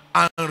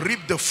and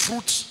reap the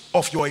fruits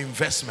of your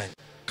investment.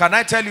 Can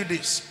I tell you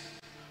this?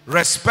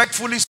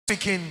 Respectfully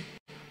speaking,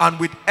 and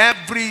with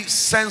every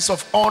sense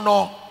of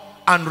honor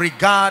and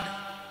regard,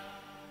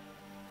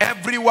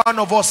 every one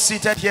of us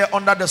seated here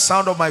under the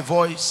sound of my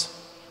voice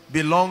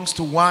belongs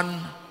to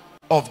one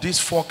of these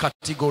four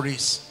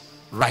categories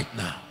right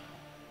now.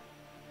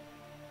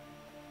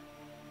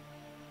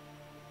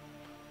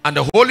 And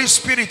the Holy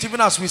Spirit,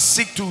 even as we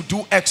seek to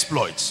do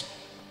exploits,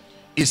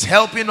 is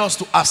helping us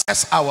to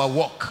assess our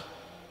work.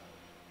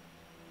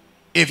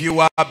 If you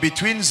are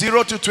between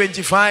 0 to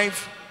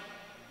 25,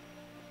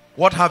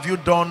 what have you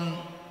done?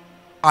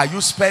 Are you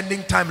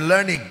spending time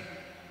learning?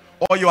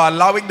 Or you are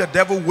allowing the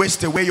devil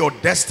waste away your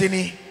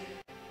destiny?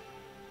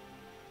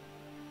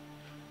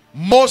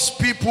 Most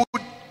people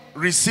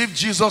receive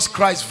Jesus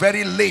Christ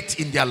very late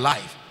in their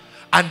life,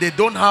 and they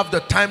don't have the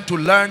time to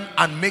learn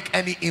and make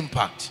any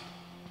impact.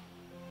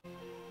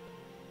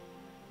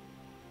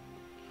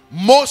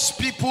 Most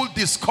people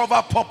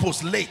discover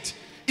purpose late,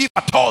 if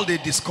at all they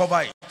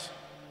discover it.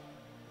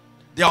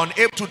 They are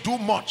unable to do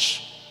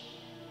much.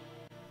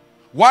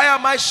 Why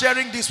am I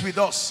sharing this with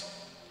us?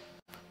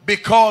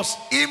 Because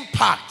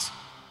impact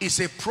is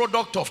a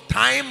product of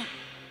time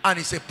and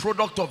is a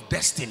product of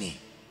destiny.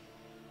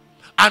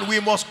 And we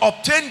must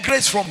obtain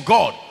grace from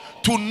God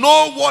to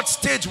know what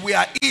stage we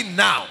are in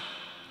now,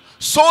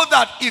 so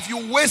that if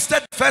you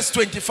wasted the first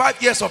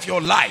 25 years of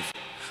your life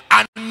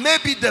and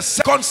maybe the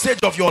second stage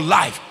of your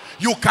life,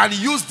 you can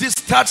use this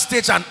third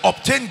stage and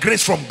obtain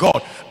grace from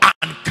God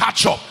and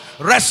catch up.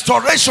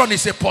 Restoration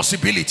is a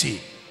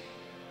possibility.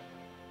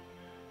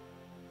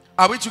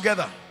 Are we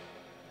together?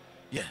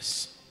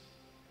 Yes.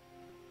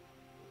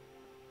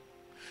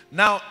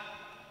 Now,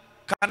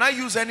 can I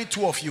use any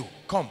two of you?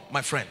 Come,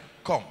 my friend,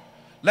 come.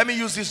 Let me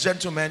use this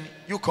gentleman.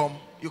 You come,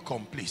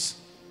 please.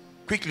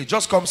 Quickly,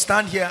 just come,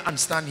 stand here and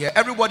stand here.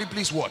 Everybody,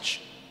 please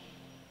watch.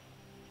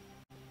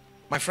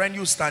 My friend,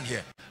 you stand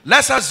here.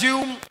 Let's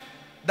assume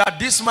that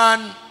this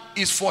man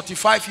is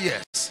 45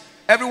 years.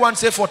 Everyone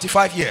say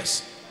 45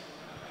 years.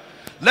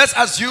 Let's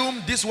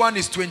assume this one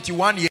is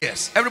 21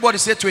 years. Everybody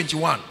say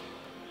 21.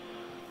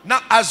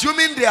 Now,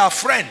 assuming they are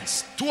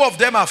friends, two of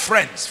them are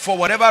friends for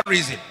whatever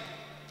reason.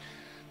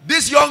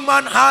 This young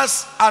man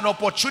has an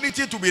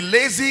opportunity to be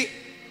lazy,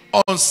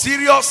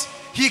 unserious.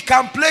 He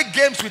can play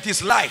games with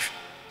his life.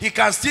 He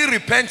can still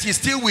repent. He's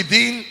still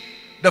within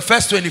the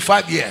first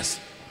 25 years.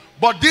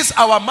 But this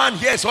our man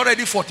here is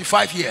already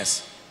 45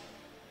 years.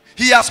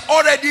 He has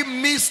already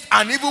missed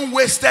and even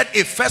wasted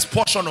a first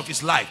portion of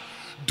his life.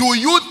 Do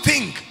you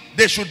think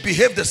they should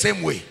behave the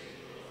same way?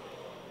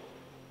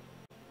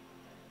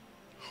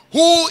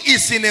 Who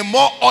is in a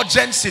more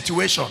urgent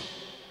situation?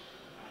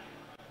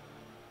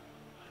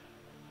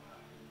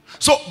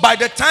 So by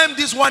the time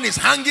this one is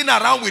hanging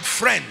around with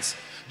friends,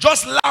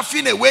 just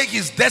laughing away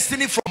his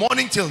destiny from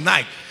morning till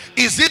night,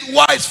 is it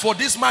wise for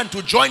this man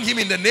to join him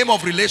in the name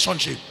of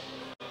relationship?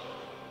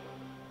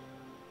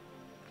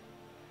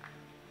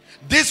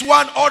 This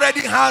one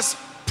already has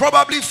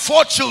probably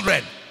 4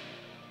 children,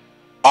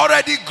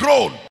 already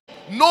grown,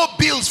 no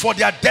bills for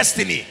their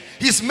destiny.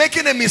 He's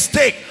making a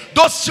mistake.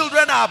 Those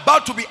children are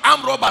about to be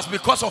armed robbers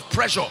because of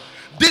pressure.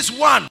 This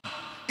one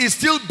is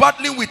still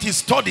battling with his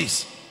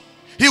studies.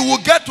 He will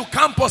get to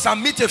campus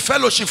and meet a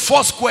fellowship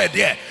 4 square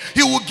there.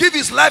 He will give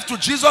his life to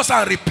Jesus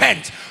and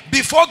repent.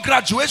 Before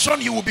graduation,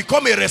 he will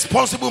become a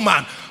responsible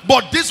man.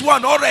 But this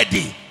one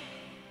already,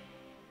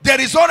 there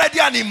is already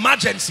an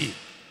emergency.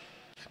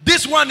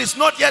 This one is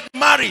not yet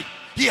married.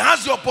 He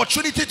has the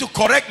opportunity to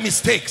correct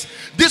mistakes.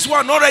 This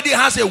one already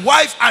has a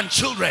wife and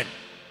children.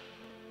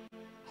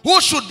 Who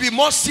should be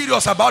more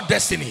serious about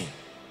destiny?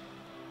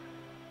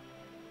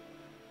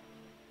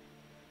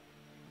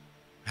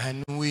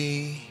 And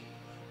we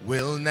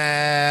will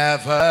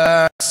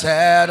never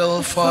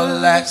settle for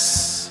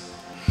less.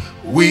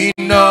 We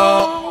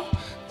know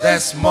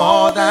there's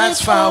more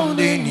that's found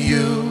in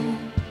you.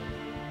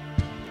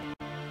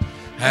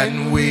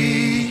 And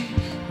we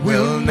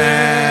will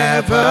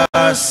never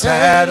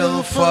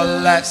settle for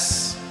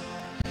less.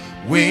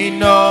 We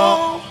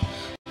know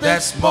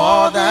there's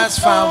more that's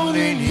found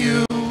in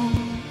you.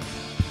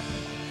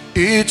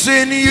 It's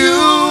in you,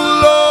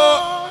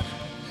 Lord.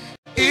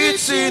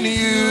 It's in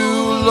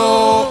you,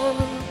 Lord.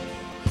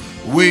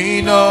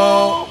 We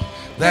know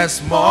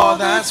there's more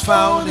that's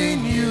found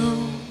in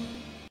you.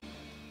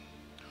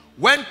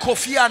 When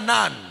Kofi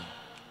Annan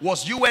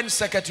was UN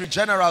Secretary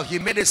General, he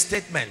made a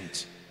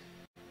statement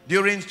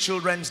during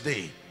Children's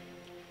Day.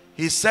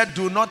 He said,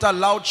 do not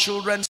allow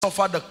children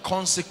suffer the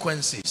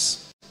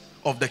consequences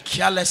of the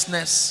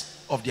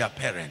carelessness of their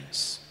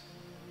parents.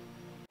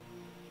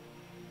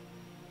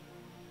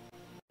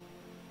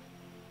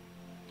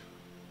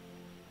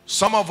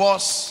 Some of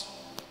us,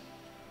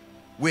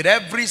 with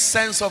every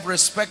sense of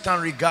respect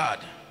and regard,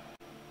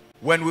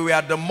 when we were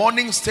at the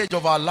morning stage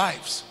of our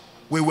lives,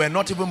 we were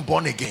not even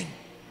born again.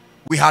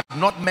 We had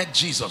not met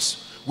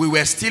Jesus. We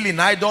were still in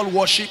idol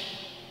worship,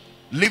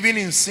 living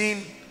in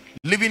sin,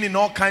 living in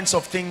all kinds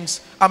of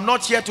things. I'm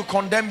not here to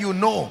condemn you,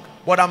 no,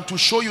 but I'm to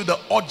show you the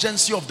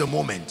urgency of the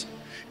moment.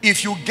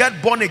 If you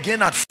get born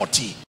again at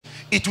 40,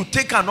 it will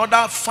take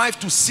another 5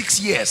 to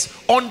 6 years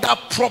under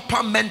proper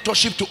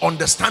mentorship to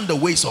understand the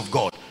ways of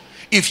God.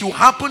 If you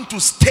happen to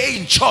stay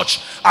in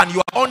church and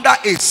you are under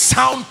a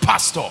sound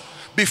pastor,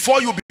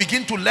 before you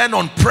begin to learn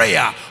on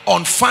prayer,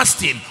 on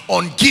fasting,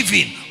 on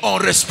giving,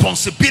 on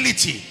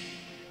responsibility,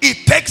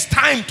 it takes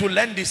time to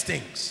learn these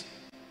things.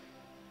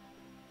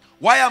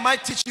 Why am I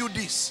teaching you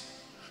this?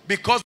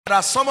 Because there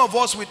are some of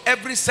us with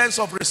every sense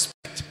of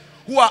respect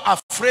who are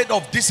afraid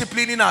of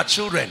disciplining our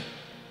children.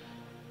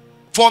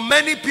 For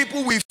many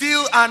people, we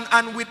feel,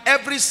 and with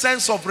every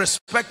sense of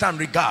respect and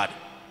regard,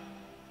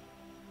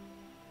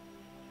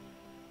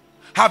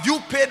 have you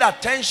paid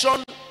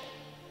attention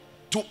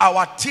to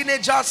our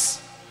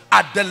teenagers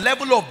at the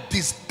level of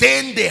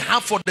disdain they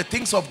have for the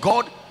things of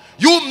God?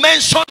 You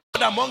mention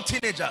God among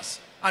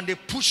teenagers and they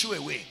push you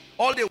away.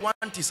 All they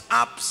want is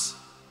apps,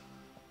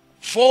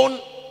 phone,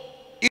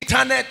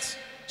 internet,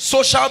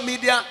 social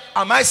media.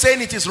 Am I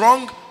saying it is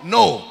wrong?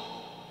 No.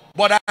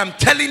 But I am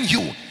telling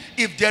you,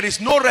 if there is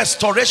no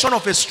restoration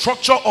of a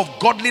structure of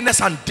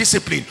godliness and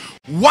discipline,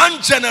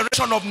 one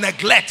generation of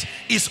neglect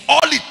is all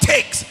it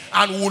takes,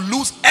 and we'll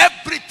lose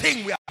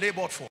everything we have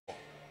labored for.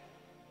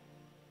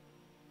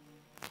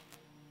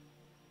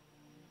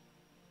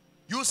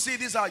 You see,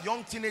 these are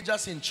young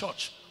teenagers in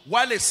church.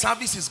 While a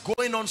service is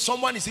going on,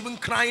 someone is even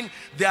crying.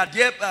 They are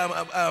there,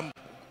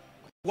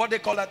 what they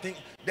call that thing?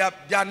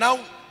 They are now,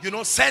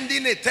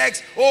 sending a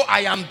text. Oh,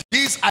 I am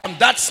this, I am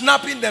that,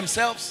 snapping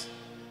themselves.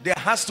 There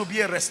has to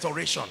be a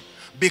restoration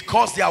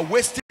because they are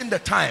wasting the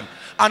time.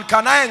 And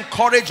can I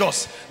encourage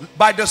us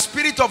by the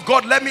Spirit of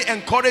God? Let me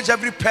encourage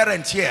every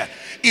parent here.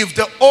 If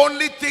the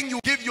only thing you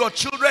give your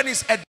children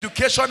is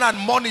education and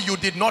money, you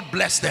did not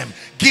bless them.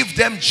 Give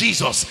them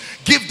Jesus.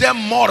 Give them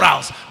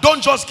morals.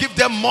 Don't just give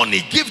them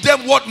money. Give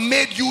them what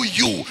made you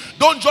you.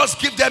 Don't just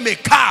give them a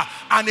car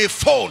and a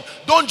phone.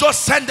 Don't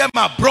just send them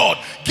abroad.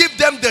 Give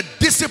them the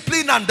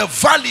discipline and the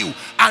value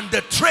and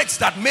the traits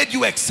that made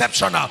you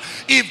exceptional.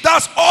 If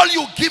that's all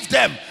you give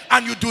them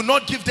and you do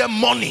not give them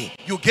money,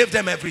 you gave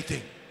them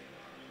everything.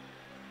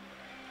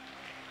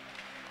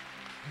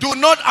 Do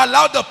not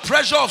allow the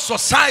pressure of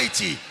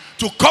society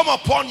to come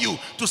upon you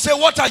to say,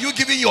 what are you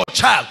giving your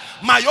child?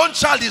 My own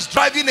child is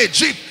driving a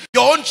jeep.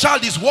 Your own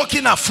child is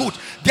walking afoot.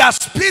 Their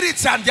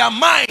spirits and their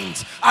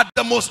minds are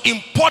the most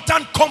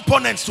important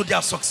components to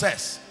their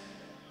success.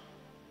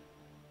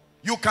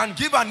 You can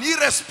give an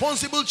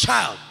irresponsible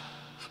child.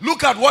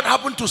 Look at what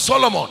happened to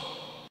Solomon.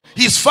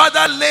 His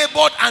father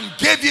labored and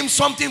gave him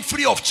something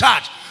free of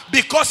charge.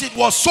 Because it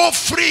was so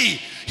free,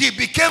 he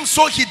became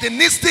so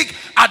hedonistic.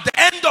 At the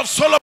end of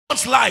Solomon's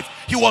life,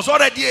 he was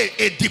already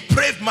a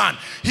depraved man.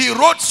 He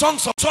wrote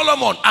songs of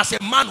Solomon as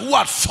a man who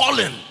had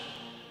fallen.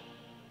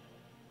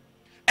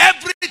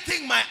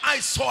 Everything my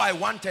eyes saw I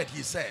wanted,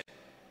 he said.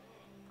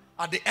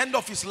 At the end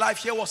of his life,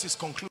 here was his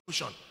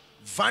conclusion: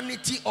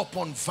 vanity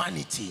upon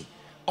vanity,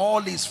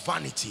 all is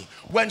vanity.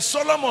 When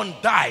Solomon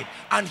died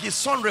and his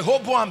son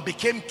Rehoboam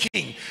became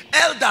king,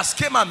 elders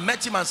came and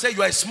met him and said,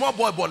 you are a small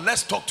boy, but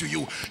let's talk to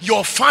you.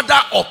 Your father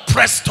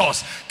oppressed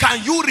us.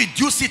 Can you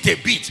reduce it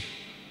a bit?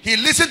 He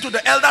listened to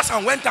the elders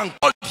and went and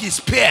called his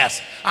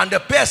peers, and the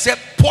peers said,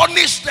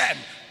 punish them.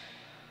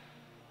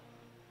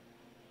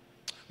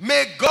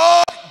 May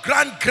God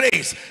grant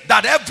grace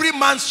that every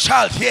man's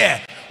child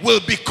here will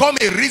become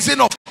a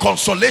reason of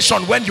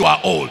consolation when you are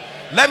old.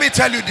 Let me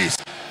tell you this: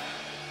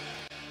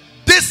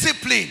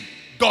 discipline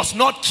does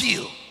not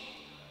kill.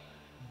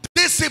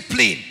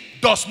 Discipline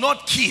does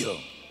not kill.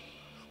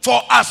 For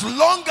as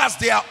long as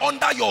they are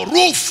under your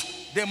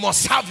roof, they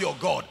must serve your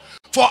God.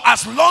 For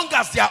as long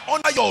as they are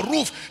under your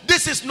roof,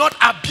 this is not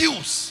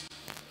abuse.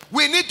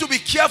 We need to be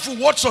careful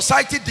what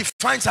society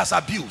defines as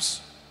abuse.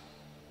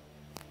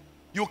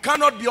 You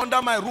cannot be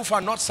under my roof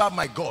and not serve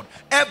my God.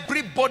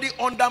 Everybody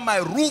under my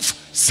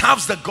roof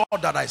serves the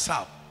God that I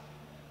serve.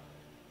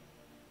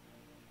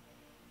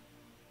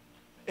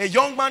 A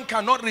young man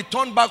cannot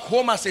return back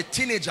home as a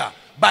teenager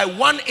by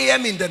 1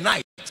 a.m. in the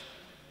night.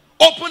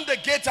 Open the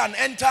gate and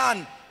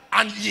enter,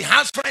 and he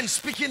has friends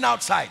speaking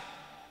outside.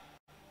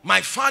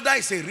 My father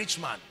is a rich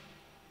man.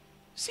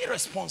 Is he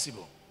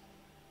responsible?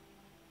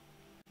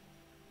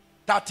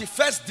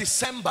 31st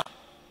December,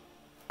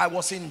 I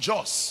was in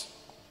Jos,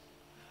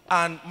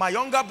 and my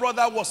younger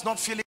brother was not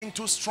feeling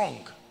too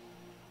strong.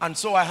 And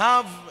so I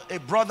have a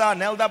brother,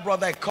 an elder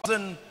brother, a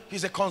cousin.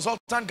 He's a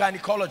consultant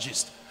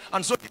gynecologist.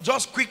 And so he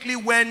just quickly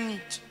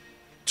went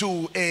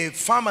to a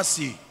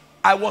pharmacy.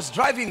 I was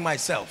driving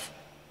myself,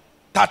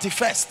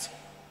 31st,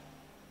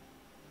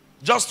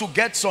 just to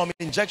get some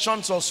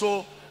injections or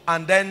so,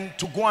 and then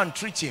to go and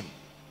treat him.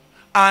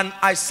 And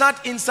I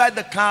sat inside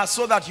the car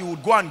so that he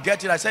would go and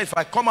get it. I said, if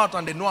I come out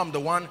and they know I'm the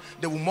one,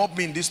 they will mob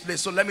me in this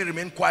place, so let me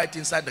remain quiet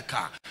inside the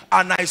car.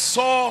 And I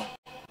saw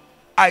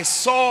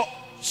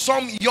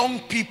some young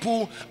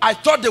people. I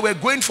thought they were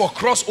going for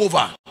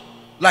crossover,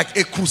 like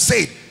a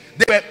crusade.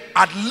 They were,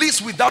 at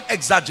least without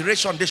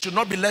exaggeration, they should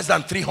not be less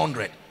than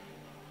 300.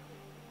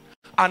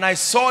 And I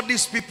saw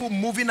these people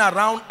moving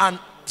around, and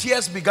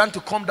tears began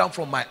to come down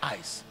from my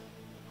eyes.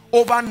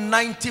 Over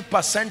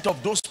 90%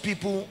 of those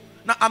people.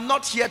 Now, I'm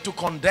not here to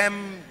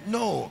condemn,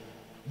 no.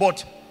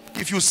 But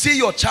if you see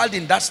your child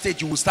in that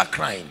state, you will start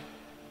crying.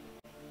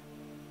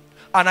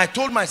 And I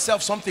told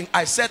myself something.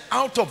 I said,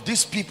 out of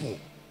these people,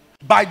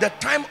 by the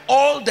time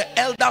all the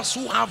elders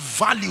who have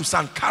values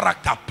and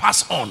character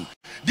pass on,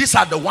 these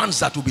are the ones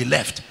that will be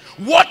left.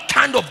 What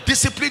kind of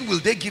discipline will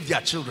they give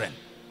their children?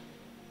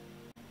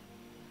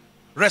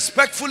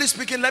 Respectfully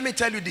speaking, let me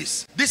tell you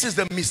this. This is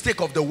the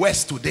mistake of the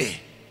West today.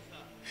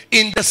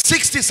 In the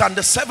 60s and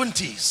the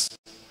 70s,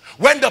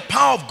 when the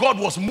power of God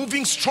was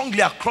moving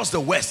strongly across the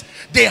West,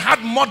 they had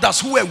mothers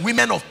who were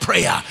women of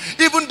prayer.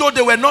 Even though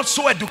they were not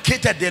so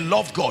educated, they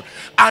loved God.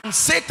 And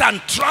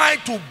Satan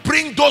tried to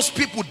bring those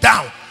people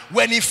down.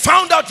 When he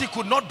found out he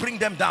could not bring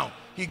them down,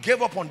 he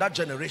gave up on that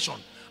generation.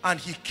 And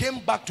he came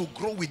back to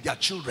grow with their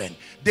children.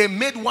 They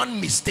made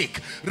one mistake.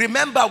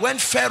 Remember when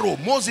Pharaoh,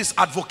 Moses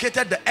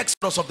advocated the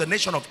exodus of the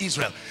nation of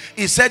Israel.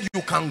 He said,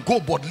 you can go,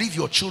 but leave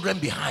your children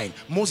behind.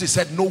 Moses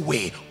said, no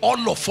way.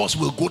 All of us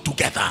will go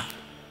together.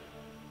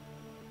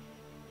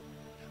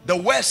 The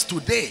West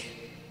today,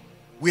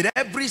 with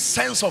every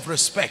sense of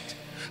respect,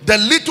 the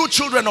little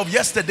children of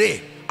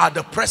yesterday are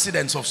the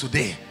presidents of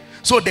today.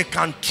 So they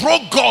can throw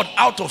God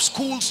out of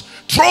schools,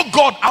 throw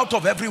God out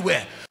of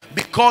everywhere.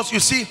 Because you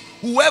see,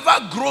 whoever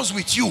grows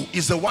with you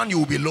is the one you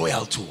will be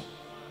loyal to.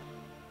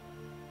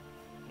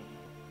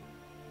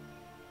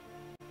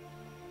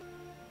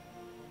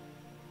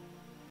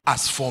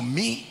 As for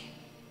me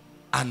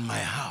and my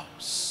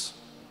house.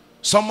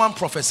 Someone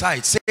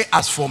prophesied, say,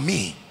 as for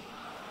me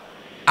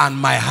and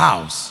my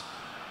house,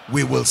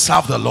 we will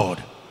serve the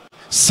Lord.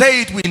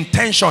 Say it with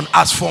intention.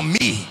 As for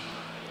me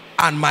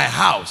and my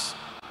house.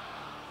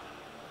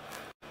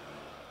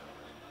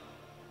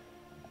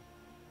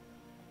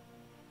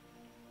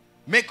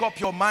 Make up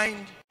your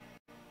mind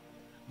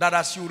that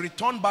as you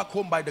return back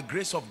home by the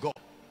grace of God,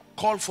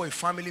 call for a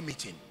family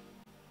meeting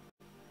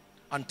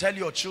and tell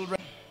your children,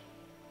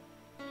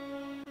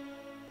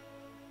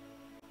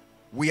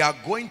 we are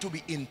going to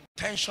be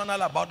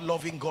intentional about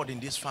loving God in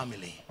this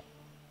family.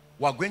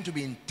 We are going to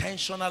be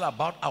intentional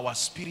about our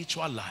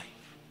spiritual life.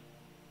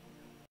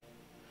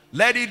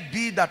 Let it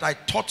be that I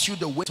taught you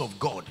the ways of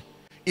God.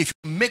 If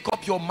you make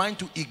up your mind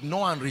to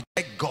ignore and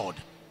reject God,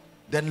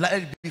 then let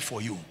it be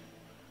for you.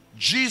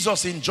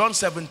 Jesus in John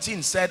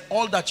 17 said,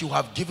 all that you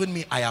have given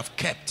me I have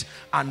kept,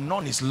 and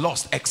none is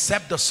lost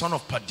except the son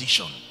of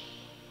perdition.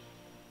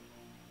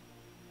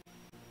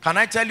 Can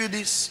I tell you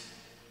this?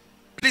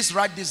 Please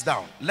write this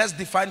down. Let's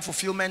define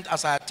fulfillment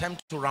as I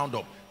attempt to round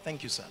up.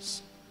 Thank you,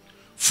 sirs.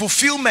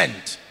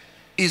 Fulfillment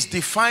is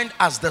defined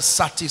as the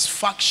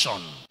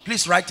satisfaction.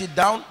 Please write it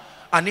down,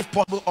 and if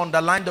possible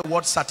underline the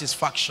word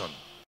satisfaction.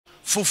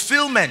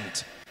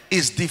 Fulfillment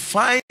is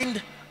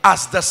defined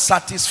as the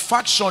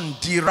satisfaction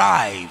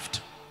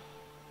derived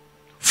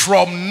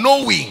from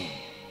knowing,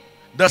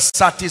 the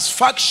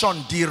satisfaction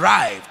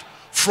derived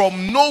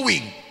from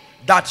knowing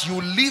that you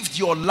lived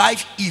your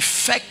life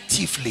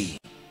effectively.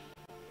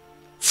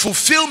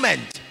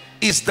 Fulfillment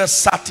is the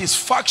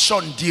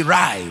satisfaction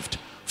derived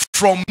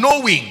from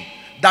knowing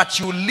that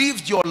you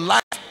lived your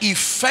life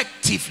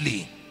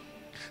effectively,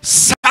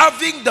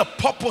 serving the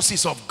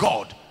purposes of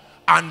God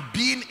and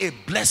being a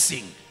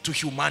blessing to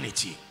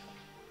humanity.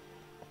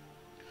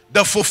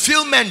 The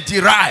fulfillment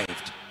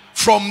derived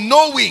from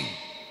knowing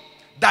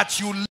that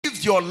you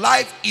lived your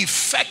life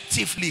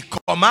effectively,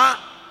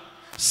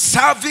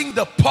 serving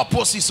the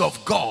purposes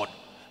of God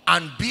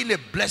and being a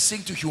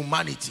blessing to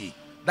humanity.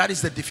 That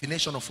is the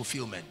definition of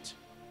fulfillment.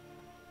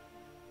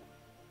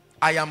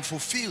 I am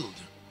fulfilled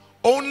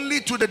only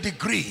to the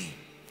degree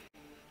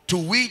to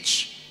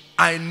which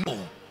I know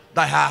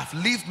that I have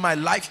lived my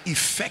life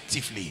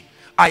effectively.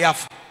 I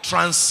have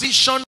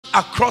transitioned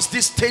across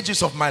these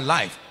stages of my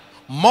life.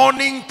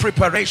 Morning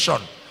preparation,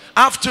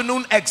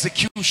 afternoon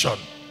execution,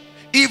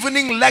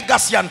 evening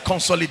legacy and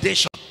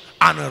consolidation,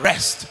 and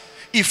rest.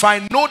 If I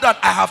know that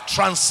I have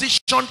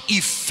transitioned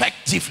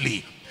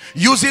effectively,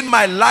 using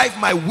my life,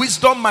 my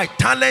wisdom, my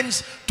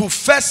talents to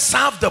first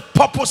serve the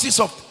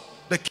purposes of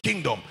the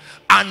kingdom,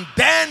 and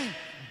then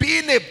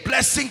being a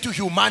blessing to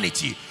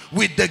humanity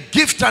with the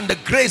gift and the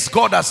grace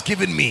God has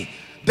given me,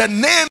 the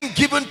name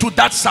given to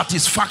that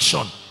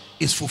satisfaction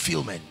is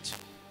fulfillment.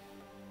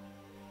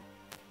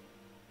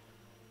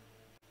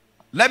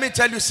 Let me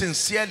tell you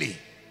sincerely,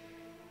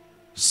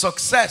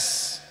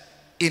 success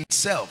in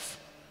itself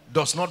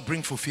does not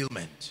bring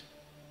fulfillment.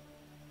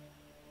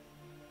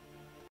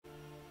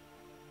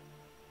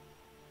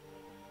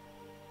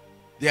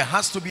 There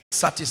has to be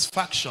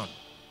satisfaction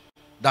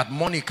that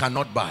money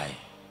cannot buy.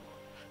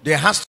 There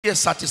has to be a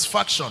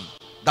satisfaction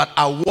that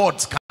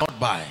awards cannot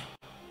buy.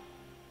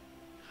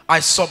 I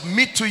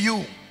submit to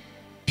you,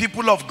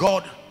 people of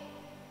God,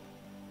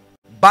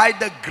 by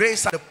the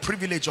grace and the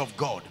privilege of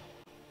God,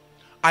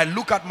 I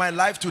look at my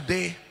life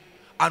today,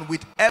 and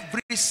with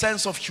every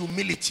sense of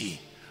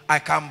humility, I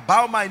can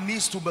bow my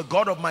knees to the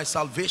God of my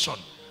salvation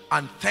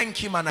and thank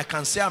him, and I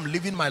can say I'm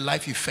living my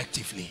life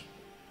effectively.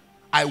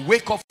 I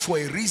wake up for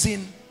a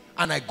reason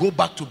and I go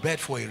back to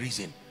bed for a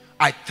reason.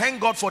 I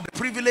thank God for the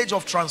privilege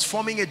of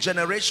transforming a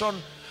generation.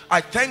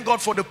 I thank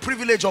God for the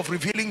privilege of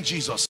revealing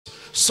Jesus.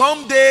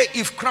 Someday,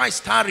 if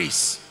Christ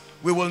tarries,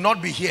 we will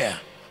not be here,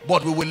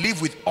 but we will live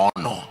with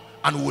honor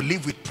and we will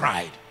live with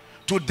pride.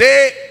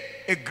 Today,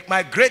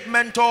 my great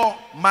mentor,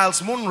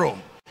 Miles Monroe,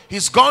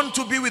 he's gone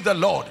to be with the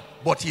Lord,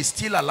 but he's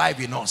still alive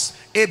in us.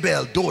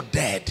 Abel, though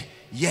dead,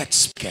 yet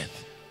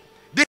speaketh.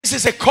 This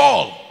is a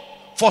call.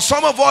 For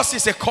some of us,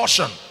 it's a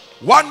caution.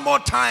 One more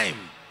time.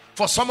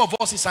 For some of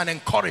us, it's an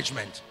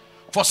encouragement.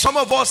 For some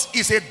of us,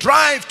 it's a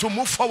drive to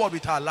move forward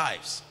with our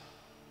lives.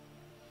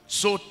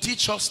 So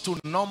teach us to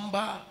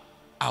number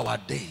our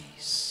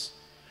days,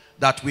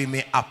 that we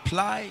may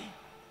apply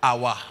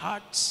our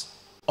hearts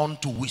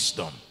unto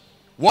wisdom.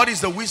 What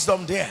is the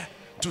wisdom there?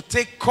 To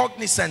take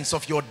cognizance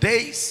of your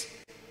days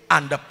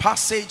and the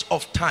passage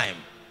of time.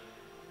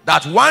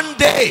 That one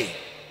day,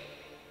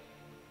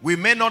 we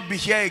may not be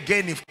here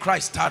again if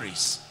Christ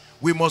tarries.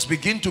 We must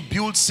begin to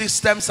build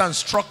systems and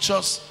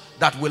structures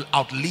that will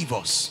outlive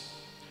us.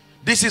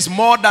 This is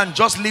more than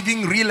just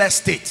living real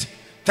estate.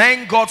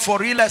 Thank God for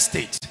real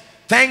estate.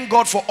 Thank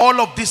God for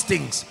all of these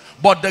things.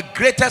 But the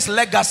greatest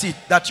legacy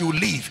that you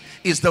leave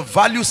is the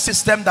value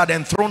system that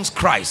enthrones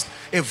Christ.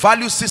 A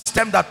value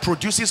system that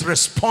produces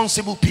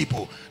responsible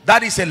people.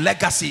 That is a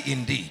legacy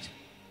indeed.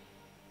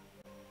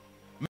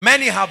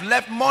 Many have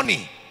left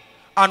money,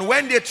 and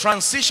when they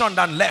transitioned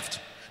and left,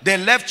 they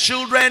left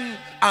children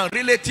and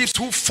relatives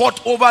who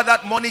fought over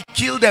that money,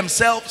 killed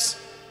themselves.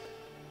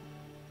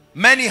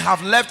 Many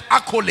have left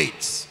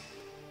accolades.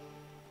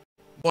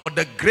 But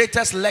the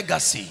greatest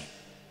legacy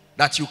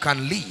that you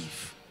can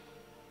leave,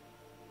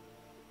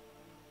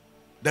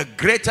 the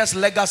greatest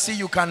legacy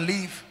you can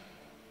leave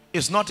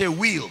is not a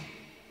will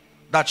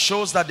that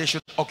shows that they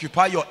should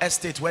occupy your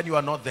estate when you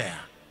are not there.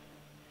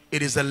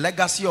 It is a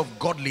legacy of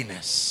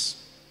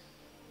godliness,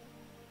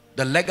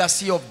 the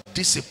legacy of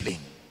discipline,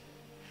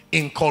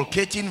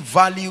 inculcating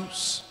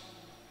values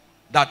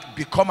that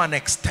become an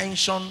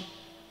extension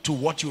to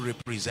what you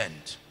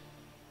represent.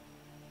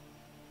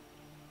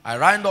 I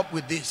round up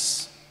with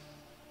this.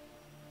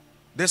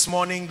 This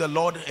morning, the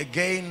Lord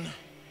again,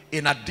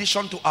 in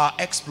addition to our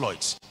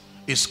exploits,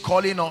 is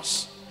calling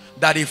us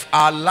that if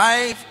our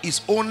life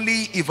is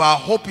only, if our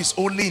hope is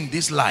only in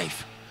this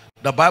life,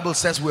 the Bible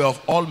says we are of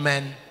all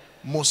men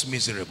most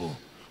miserable.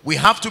 We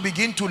have to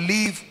begin to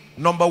live,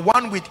 number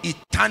one, with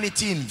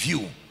eternity in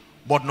view,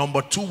 but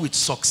number two, with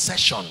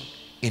succession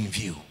in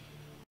view.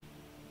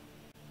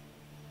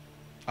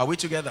 Are we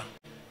together?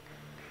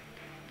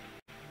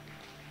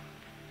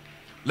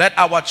 Let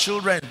our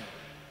children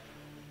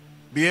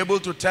be able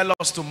to tell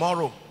us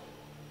tomorrow,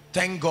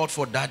 thank God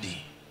for daddy.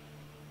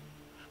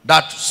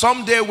 That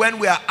someday when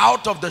we are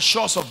out of the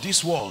shores of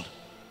this world,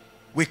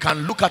 we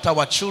can look at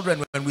our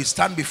children when we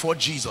stand before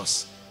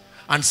Jesus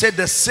and say,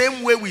 the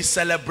same way we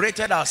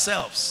celebrated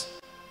ourselves.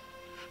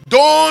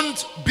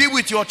 Don't be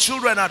with your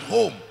children at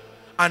home,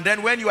 and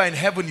then when you are in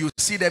heaven, you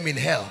see them in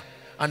hell,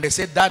 and they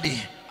say,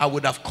 daddy, I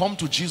would have come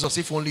to Jesus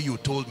if only you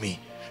told me.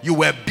 You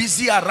were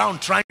busy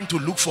around trying to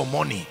look for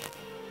money.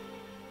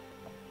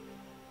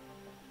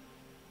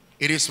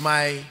 It is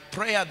my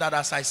prayer that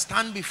as I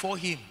stand before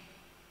him,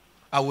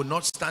 I will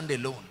not stand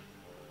alone.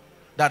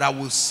 That I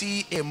will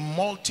see a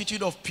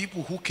multitude of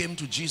people who came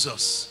to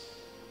Jesus.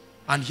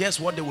 And here's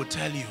what they will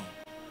tell you.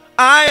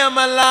 I am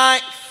a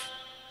life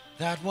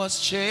that was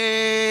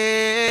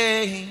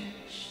changed.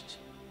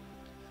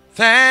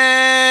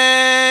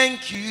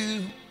 Thank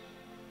you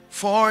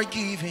for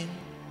giving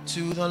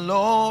to the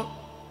Lord.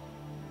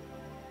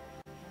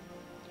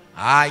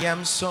 I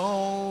am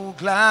so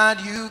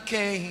glad you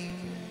came.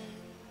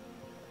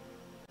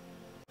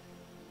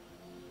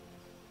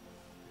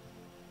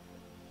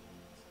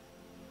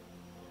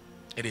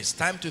 It is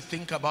time to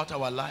think about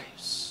our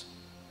lives.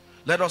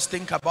 Let us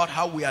think about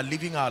how we are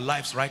living our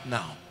lives right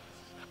now.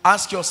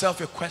 Ask yourself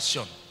a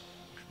question.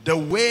 The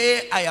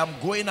way I am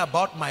going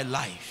about my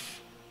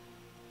life,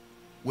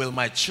 will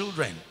my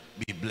children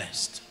be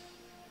blessed?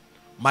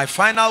 My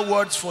final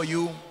words for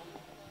you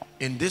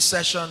in this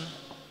session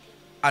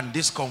and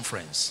this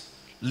conference: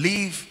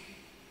 live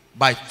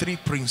by 3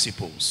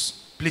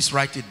 principles. Please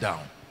write it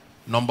down.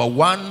 Number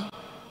 1,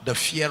 the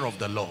fear of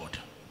the Lord.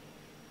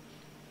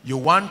 You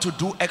want to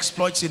do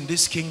exploits in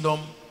this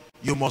kingdom,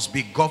 you must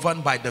be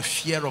governed by the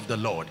fear of the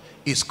Lord.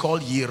 It's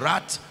called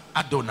Yirat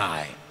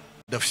Adonai,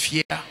 the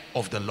fear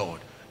of the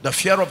Lord. The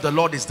fear of the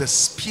Lord is the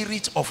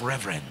spirit of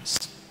reverence.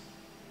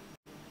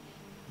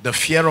 The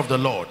fear of the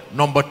Lord.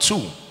 Number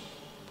 2,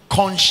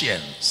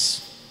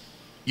 conscience.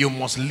 You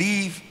must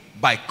live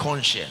by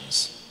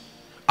conscience.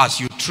 As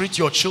you treat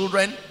your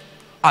children,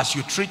 as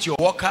you treat your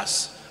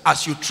workers,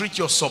 as you treat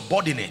your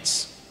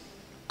subordinates,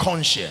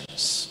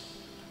 conscience.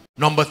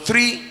 Number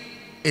 3,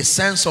 a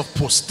sense of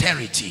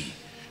posterity.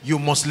 You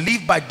must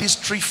live by these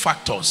 3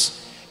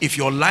 factors if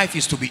your life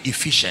is to be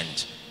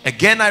efficient.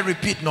 Again, I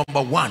repeat,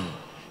 number 1,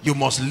 you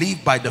must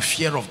live by the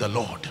fear of the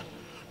Lord.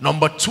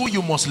 Number 2,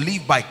 you must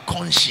live by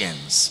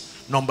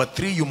conscience. Number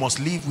 3, you must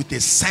live with a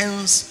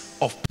sense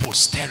of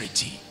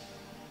posterity.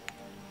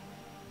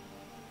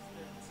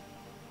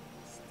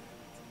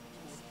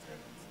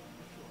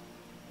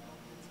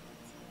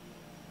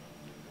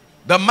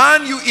 The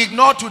man you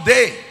ignore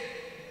today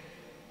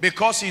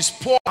because he's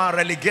poor and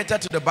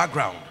relegated to the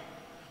background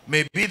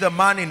may be the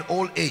man in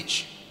old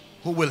age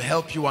who will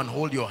help you and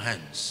hold your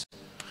hands.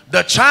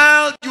 The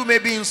child you may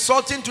be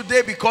insulting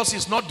today because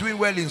he's not doing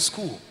well in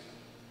school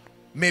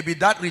may be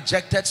that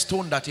rejected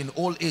stone that in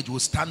old age will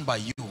stand by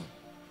you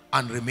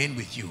and remain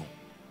with you.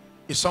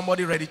 Is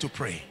somebody ready to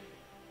pray?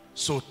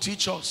 So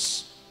teach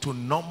us to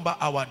number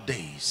our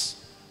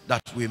days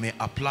that we may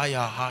apply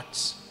our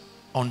hearts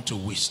unto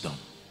wisdom.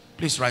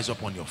 Please rise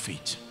up on your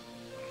feet.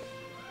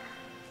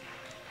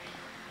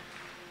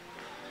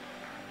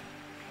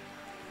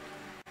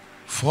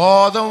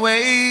 For the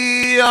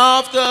way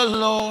of the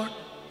Lord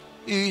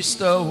is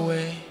the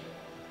way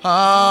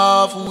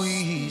of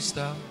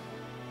wisdom.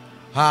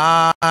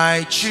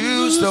 I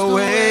choose the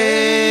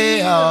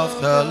way of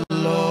the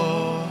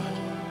Lord.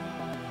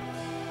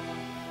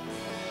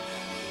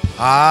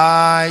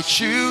 I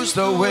choose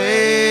the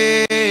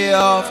way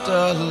of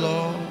the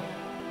Lord.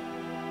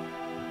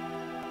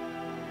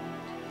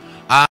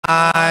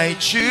 I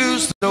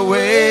choose the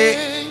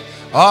way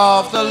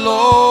of the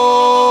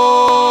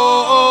Lord.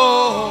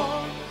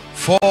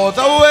 For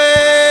the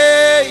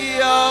way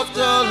of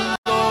the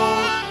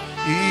Lord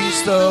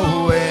is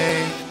the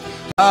way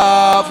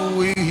of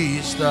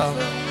wisdom.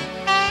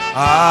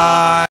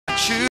 I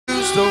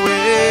choose the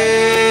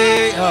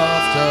way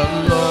of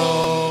the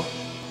Lord.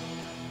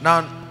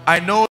 Now, I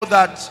know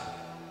that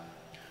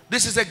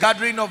this is a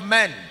gathering of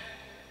men,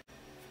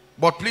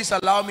 but please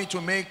allow me to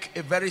make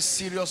a very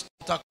serious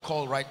altar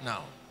call right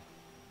now.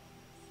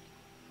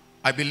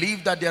 I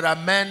believe that there are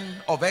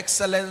men of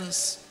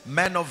excellence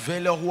men of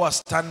valor who are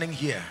standing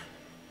here,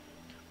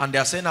 and they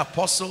are saying,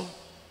 Apostle,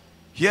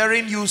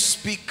 hearing you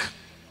speak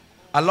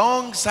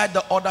alongside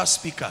the other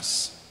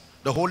speakers,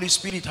 the Holy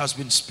Spirit has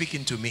been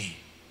speaking to me.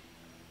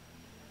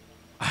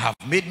 I have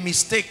made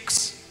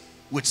mistakes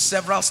with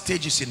several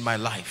stages in my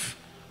life.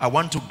 I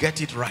want to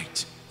get it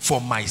right for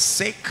my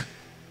sake,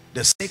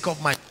 the sake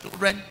of my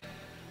children,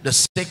 the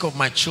sake of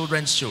my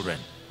children's children.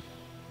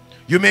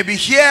 You may be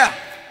here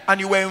and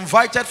you were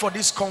invited for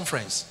this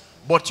conference,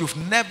 but you've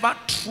never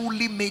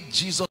truly made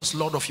Jesus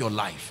Lord of your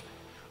life.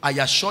 I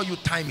assure you,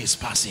 time is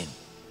passing.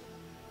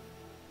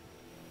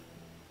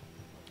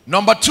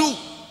 Number two,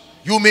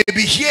 you may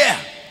be here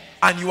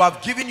and you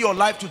have given your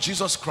life to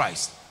Jesus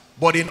Christ,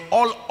 but in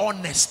all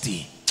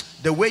honesty,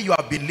 the way you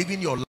have been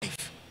living your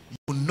life,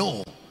 you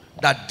know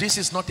that this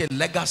is not a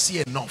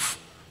legacy enough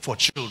for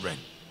children.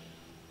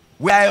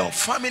 We are a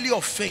family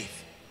of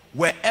faith.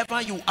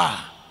 Wherever you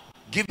are,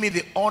 give me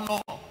the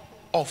honor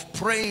of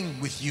praying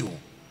with you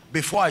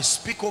before I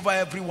speak over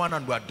everyone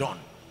and we're done.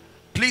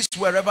 Please,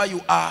 wherever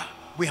you are,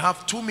 we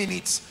have 2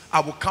 minutes. I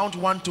will count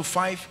 1 to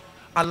 5.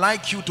 I'd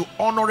like you to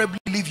honorably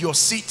leave your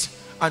seat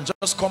and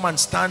just come and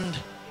stand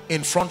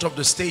in front of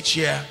the stage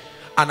here,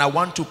 and I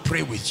want to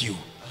pray with you.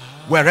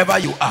 Wherever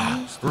you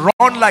are,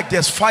 run like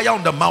there's fire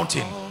on the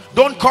mountain.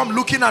 Don't come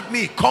looking at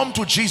me. Come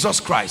to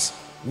Jesus Christ.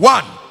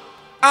 1.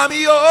 I'm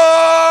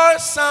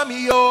yours, I'm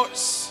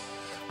yours,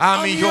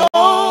 I'm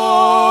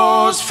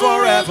yours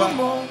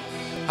forevermore.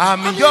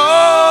 I'm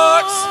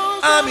yours,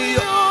 I'm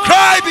yours.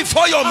 Cry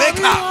before your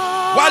maker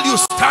while you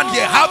stand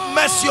here. Have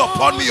mercy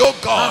upon me, oh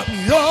God.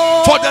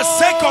 For the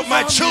sake of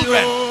my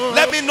children,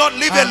 let me not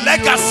leave a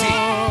legacy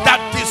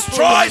that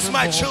destroys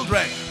my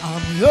children.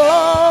 I'm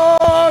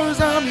yours,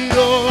 I'm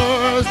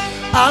yours,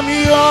 I'm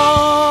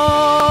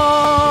yours.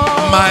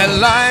 My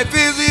life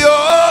is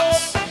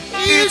yours,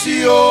 it's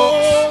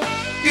yours,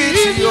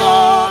 it's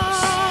yours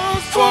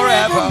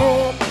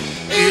forever.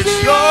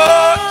 It's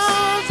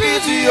yours,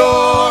 it's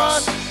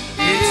yours,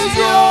 it's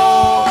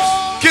yours.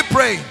 Keep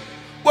praying.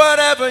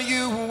 Whatever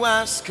you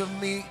ask of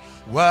me,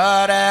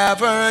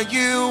 whatever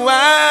you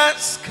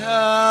ask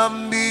of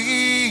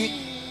me,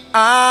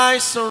 I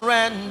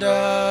surrender.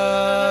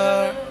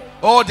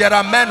 Oh, there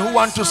are men who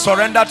want to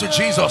surrender to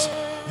Jesus.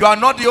 You are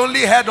not the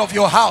only head of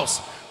your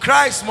house.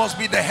 Christ must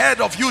be the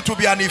head of you to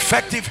be an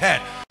effective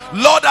head.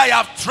 Lord, I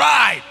have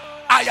tried.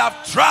 I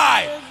have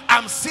tried.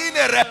 I'm seeing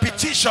a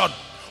repetition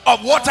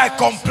of what I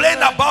complain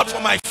about for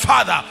my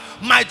father.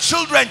 My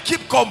children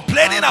keep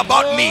complaining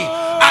about me.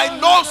 I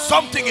know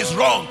something is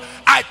wrong.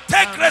 I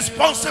take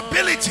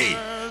responsibility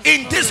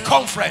in this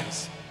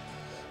conference.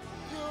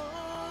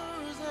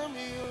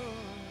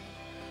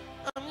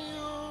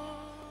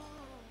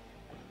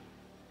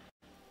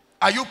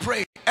 Are you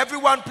praying?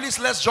 Everyone, please,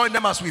 let's join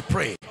them as we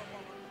pray.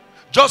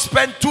 Just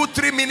spend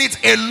 2-3 minutes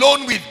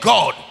alone with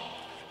God.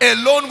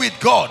 Alone with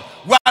God.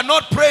 We are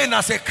not praying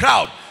as a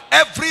crowd.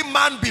 Every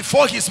man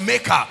before his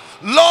maker.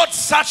 Lord,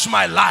 search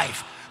my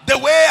life. The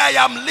way I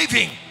am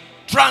living,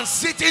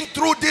 transiting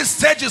through these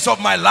stages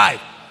of my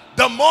life.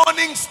 The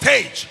morning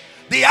stage,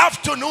 the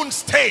afternoon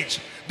stage,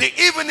 the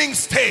evening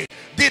stage.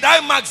 Did I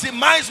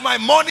maximize my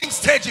morning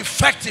stage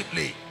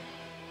effectively?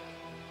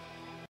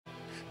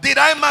 Did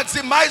I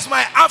maximize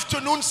my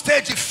afternoon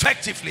stage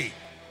effectively?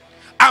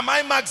 Am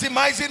I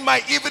maximizing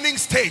my evening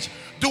stage?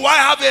 Do I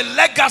have a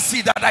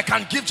legacy that I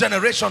can give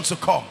generations to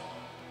come?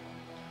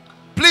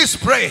 Please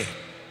pray.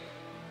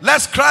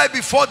 Let's cry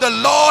before the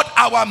Lord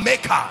our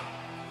Maker.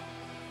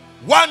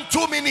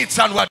 1-2 minutes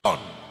and we're done.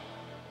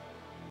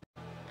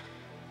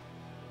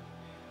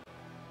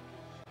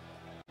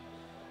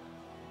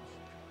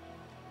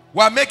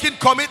 We're making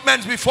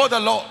commitments before the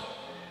Lord.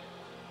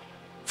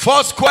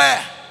 4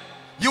 Square,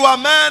 you are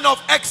man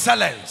of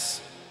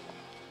excellence.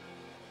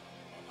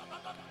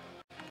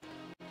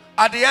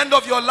 At the end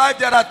of your life,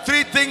 there are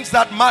 3 things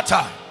that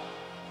matter.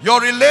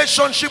 Your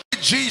relationship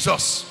with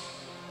Jesus,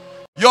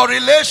 your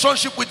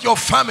relationship with your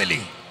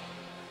family,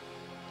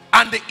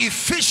 and the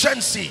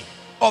efficiency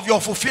of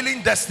your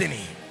fulfilling destiny.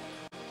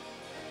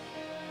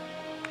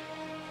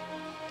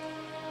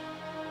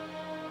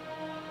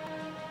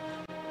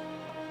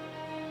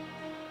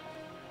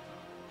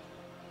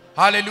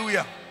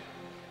 Hallelujah.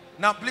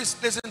 Now please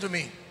listen to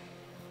me.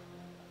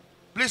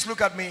 Please look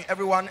at me,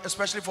 everyone,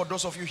 especially for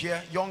those of you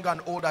here, young and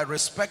old. I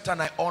respect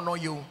and I honor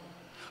you.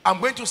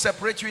 I'm going to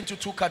separate you into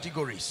 2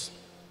 categories.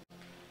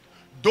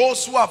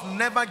 Those who have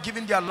never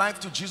given their life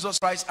to Jesus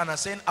Christ and are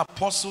saying,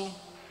 Apostle,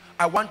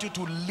 I want you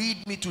to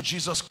lead me to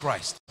Jesus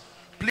Christ.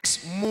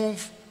 Please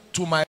move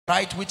to my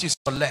right, which is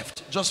your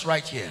left. Just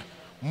right here.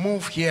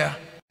 Move here.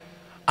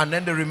 And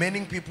then the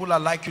remaining people,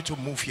 I'd like you to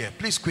move here.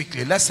 Please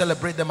quickly. Let's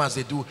celebrate them as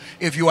they do.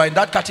 If you are in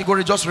that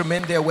category, just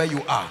remain there where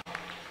you are.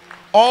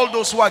 All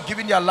those who are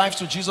giving their lives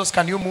to Jesus,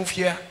 can you move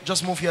here?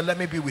 Just move here. Let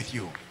me be with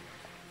you.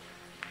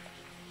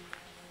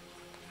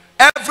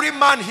 Every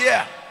man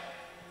here,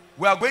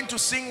 we are going to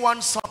sing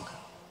one song.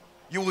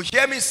 You will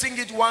hear me sing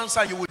it once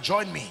and you will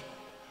join me.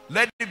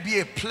 Let it be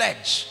a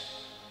pledge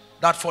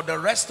that for the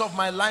rest of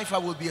my life I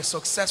will be a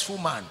successful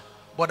man,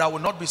 but I will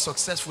not be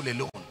successful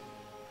alone.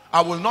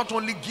 I will not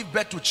only give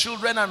birth to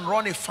children and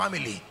run a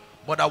family,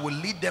 but I will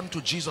lead them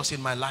to Jesus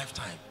in my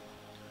lifetime.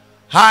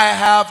 I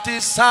have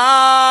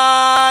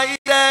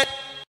decided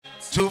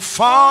to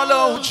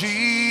follow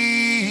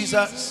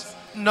Jesus.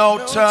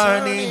 No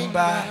turning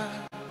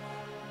back.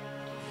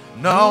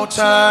 No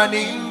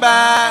turning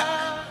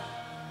back.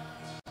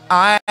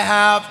 I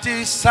have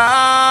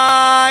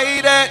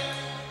decided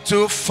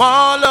to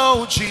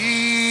follow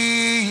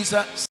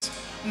Jesus.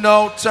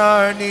 No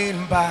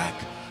turning back.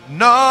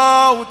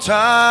 No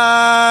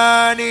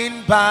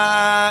turning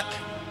back.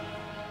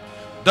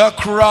 The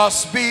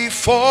cross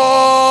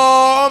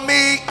before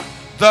me,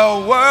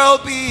 the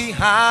world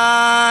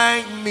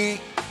behind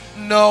me.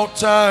 No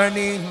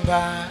turning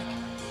back.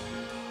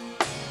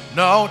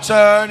 No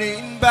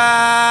turning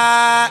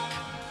back.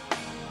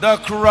 The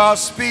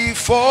cross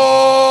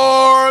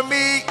before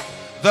me,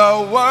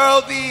 the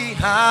world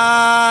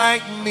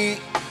behind me.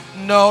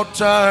 No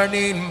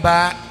turning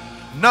back.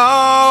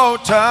 No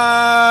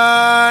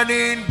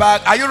turning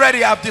back. Are you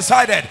ready? I've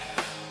decided.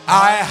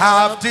 I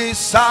have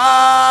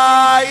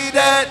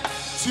decided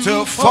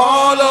to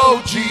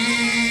follow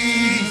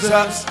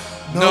Jesus.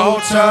 No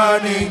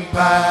turning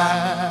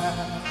back.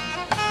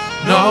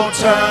 No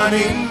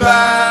turning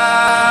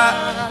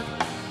back.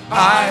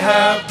 I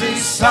have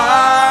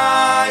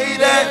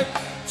decided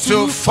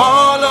to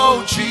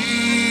follow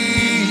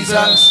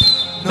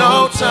Jesus.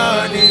 No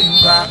turning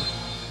back.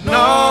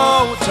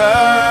 No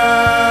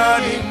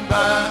turning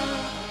back.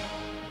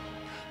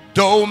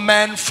 Though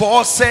men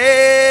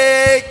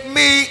forsake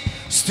me,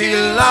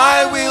 still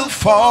I will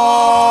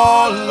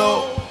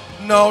follow.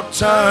 No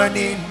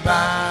turning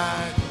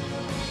back.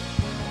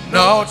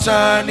 No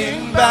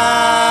turning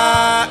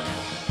back.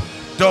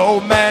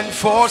 Though men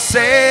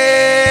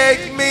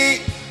forsake me,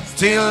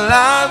 still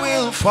I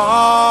will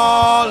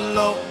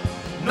follow.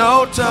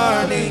 No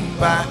turning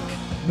back.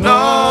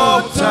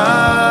 No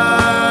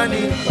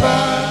turning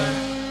back.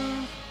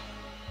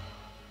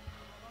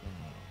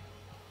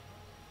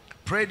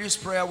 Pray this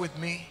prayer with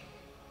me.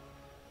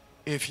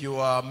 If you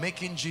are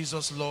making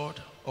Jesus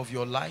Lord of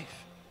your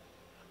life,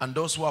 and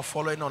those who are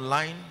following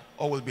online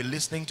or will be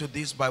listening to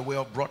this by way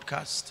of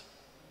broadcast,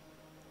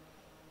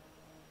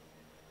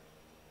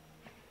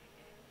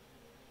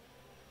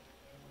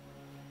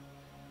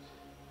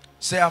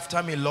 say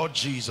after me, Lord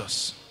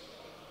Jesus.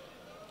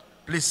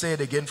 Please say it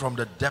again from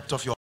the depth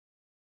of your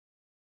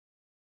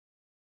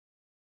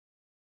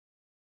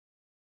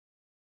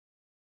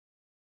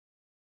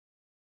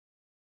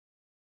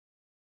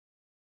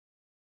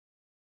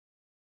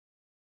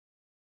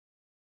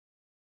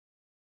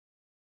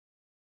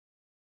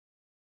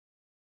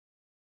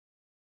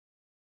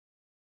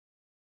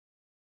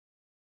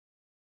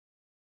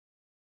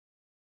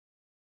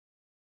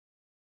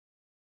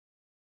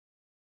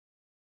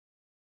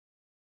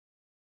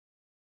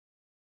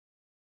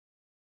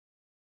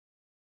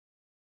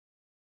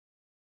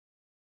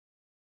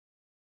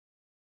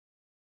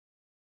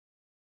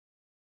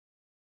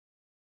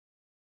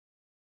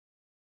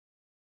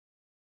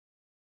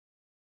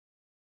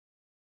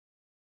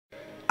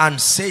and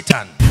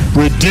Satan.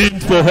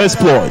 Redeemed for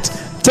exploit.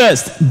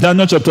 Test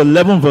Daniel chapter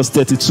 11 verse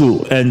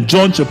 32 and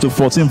John chapter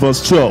 14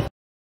 verse 12.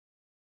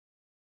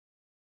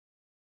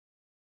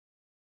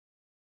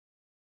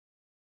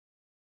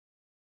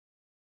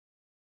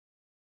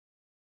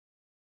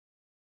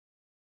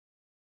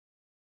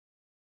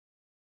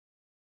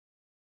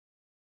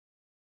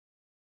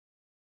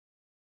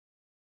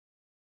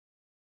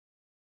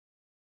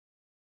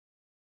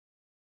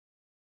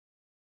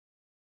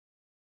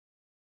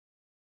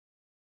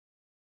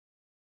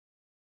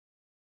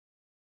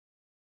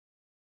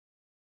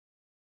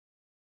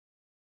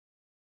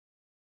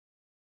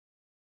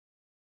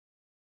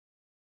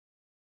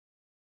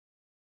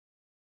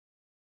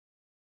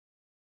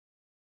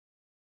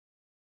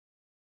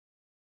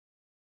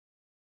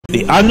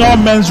 The annual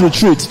men's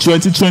retreat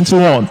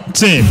 2021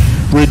 team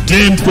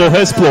redeemed for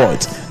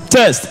exploit.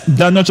 Test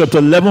Daniel chapter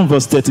 11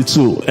 verse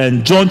 32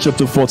 and John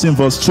chapter 14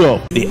 verse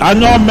 12. The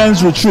annual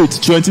men's retreat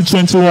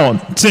 2021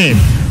 team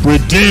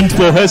redeemed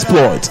for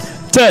exploit.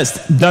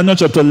 Test Daniel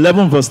chapter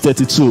 11 verse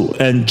 32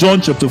 and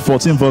John chapter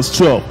 14 verse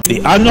 12.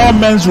 The annual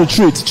men's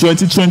retreat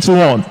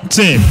 2021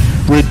 team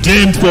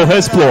redeemed for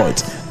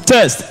exploit.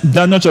 Test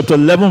Daniel chapter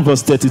 11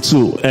 verse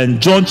 32 and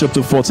John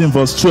chapter 14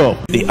 verse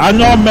 12. The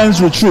annual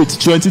men's retreat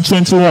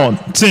 2021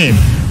 team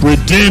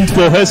redeemed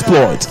for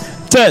exploit.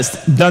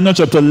 Test Daniel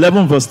chapter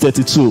 11 verse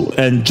 32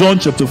 and John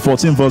chapter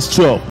 14 verse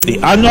 12. The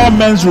annual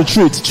men's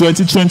retreat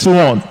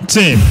 2021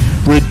 team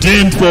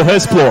redeemed for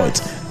exploit.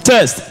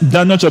 Test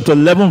Daniel chapter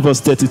 11 verse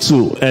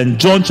 32 and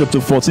John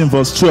chapter 14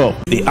 verse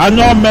 12. The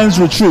annual men's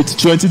retreat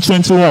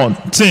 2021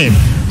 team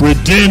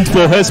redeemed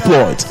for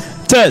exploit.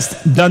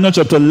 Test Daniel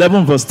chapter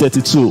 11 verse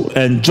 32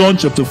 and John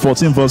chapter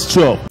 14 verse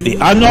 12. The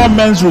annual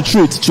men's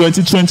retreat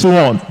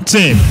 2021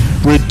 team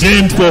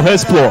redeemed for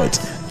exploit.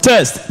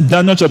 Test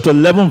Daniel chapter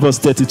 11 verse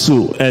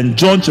 32 and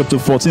John chapter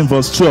 14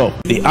 verse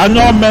 12. The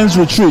annual men's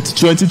retreat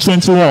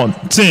 2021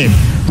 team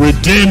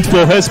redeemed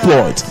for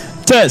exploit.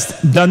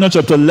 Test Daniel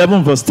chapter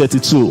 11 verse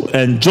 32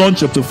 and John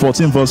chapter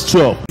 14 verse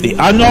 12. The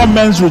annual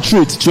men's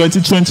retreat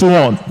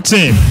 2021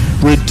 team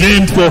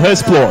redeemed for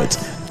exploit.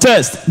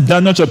 Test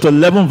Daniel chapter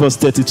 11 verse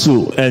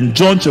 32 and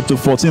John chapter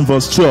 14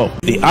 verse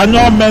 12. The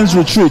annual men's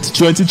retreat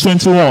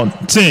 2021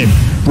 team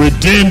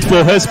redeemed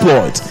for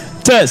exploit.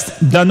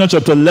 Test Daniel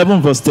chapter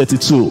 11 verse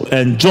 32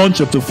 and John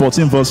chapter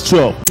 14 verse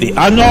 12. The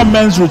annual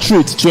men's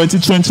retreat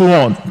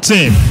 2021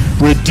 team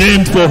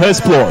redeemed for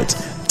exploit.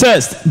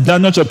 Test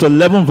Daniel chapter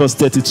 11 verse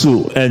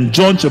 32 and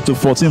John chapter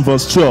 14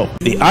 verse 12.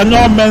 The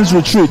annual men's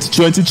retreat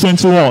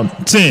 2021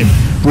 team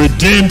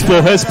redeemed for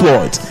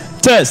exploit.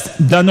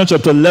 Test Daniel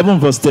chapter 11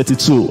 verse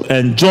 32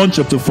 and John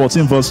chapter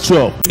 14 verse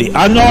 12. The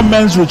annual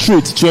men's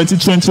retreat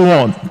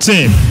 2021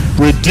 team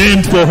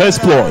redeemed for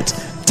exploit.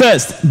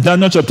 Test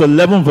Daniel chapter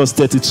 11 verse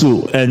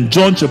 32 and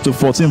John chapter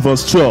 14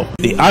 verse 12.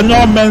 The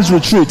annual men's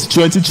retreat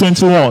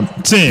 2021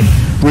 team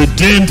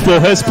redeemed for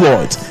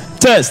exploit.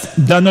 Test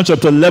Daniel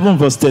chapter 11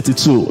 verse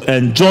 32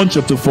 and John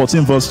chapter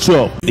 14 verse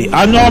 12. The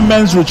annual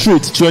men's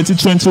retreat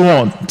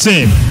 2021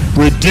 team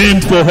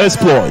redeemed for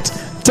exploit.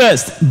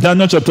 Test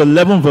Daniel chapter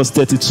 11 verse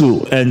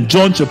 32 and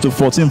John chapter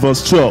 14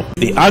 verse 12.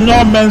 The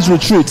annual men's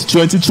retreat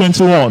 2021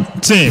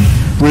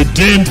 team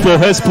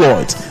redeemed for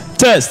exploit.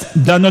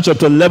 Test Daniel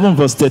chapter 11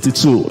 verse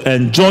 32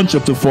 and John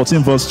chapter 14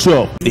 verse 12.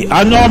 The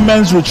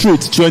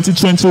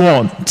annual men's retreat 2021 team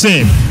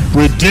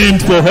redeemed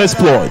for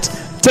exploit.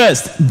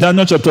 Test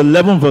Daniel chapter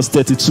 11 verse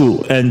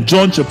 32 and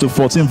John chapter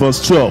 14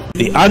 verse 12.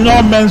 The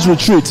annual men's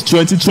retreat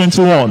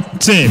 2021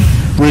 team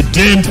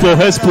redeemed for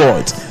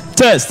exploit.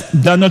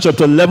 Test Daniel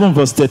chapter 11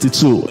 verse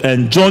 32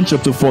 and John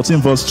chapter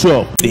 14 verse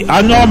 12. The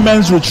annual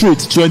men's retreat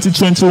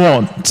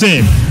 2021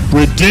 team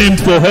redeemed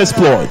for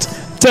exploit.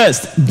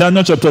 Test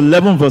Daniel chapter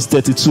 11 verse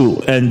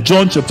 32 and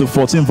John chapter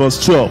 14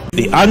 verse 12.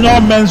 The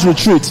annual men's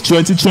retreat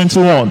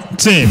 2021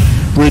 team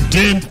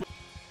redeemed.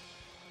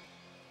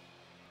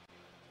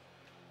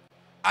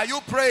 Are you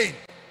praying?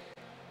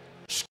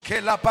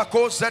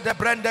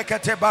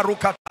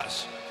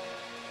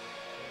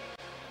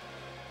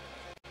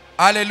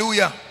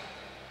 Hallelujah.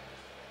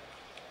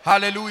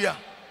 Hallelujah.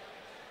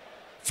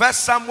 1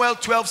 Samuel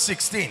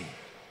 12:16.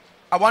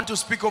 I want to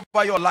speak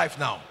over your life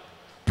now.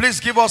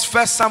 Please give us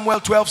 1 Samuel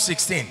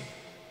 12:16.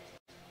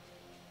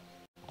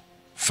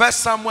 1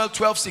 Samuel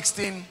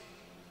 12:16,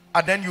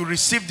 and then you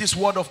receive this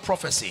word of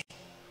prophecy.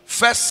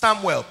 1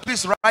 Samuel,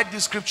 please write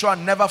this scripture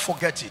and never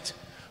forget it.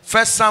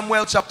 1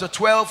 Samuel chapter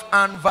 12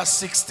 and verse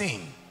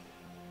 16.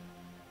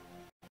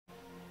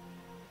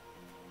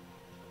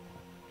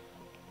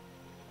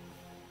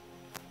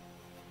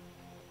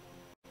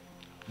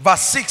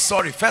 Verse 6,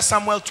 sorry. 1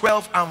 Samuel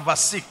 12 and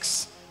verse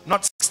 6.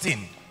 Not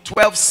 16.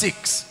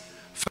 12:6.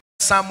 1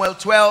 Samuel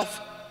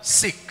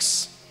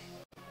 12:6.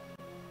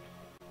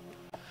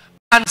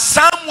 And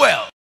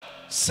Samuel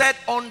said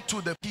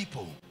unto the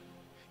people,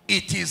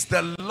 it is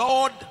the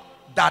Lord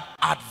that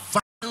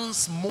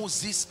advanced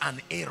Moses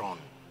and Aaron.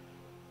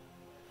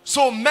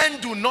 So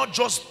men do not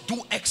just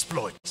do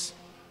exploits.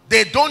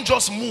 They don't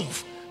just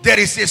move. There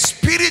is a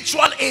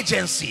spiritual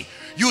agency.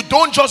 You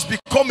don't just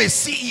become a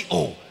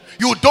CEO.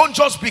 You don't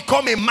just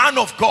become a man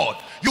of God.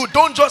 You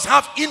don't just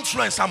have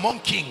influence among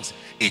kings.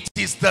 It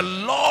is the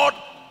Lord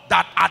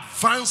that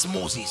advanced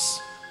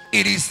Moses.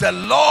 It is the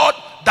Lord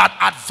that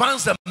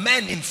advanced the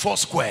men in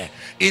Foursquare.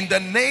 In the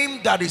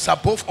name that is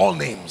above all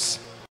names,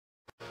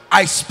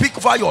 I speak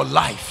over your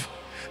life.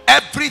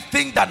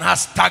 Everything that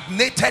has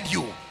stagnated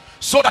you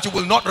so that you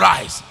will not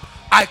rise,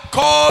 I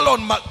call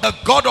on the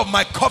God of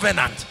my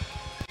covenant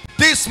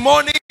this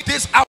morning,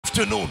 this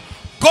afternoon.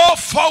 Go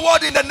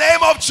forward in the name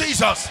of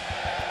Jesus.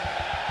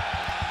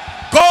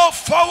 Go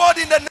forward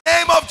in the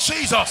name of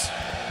Jesus.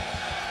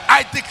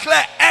 I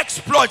declare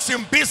exploits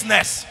in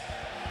business,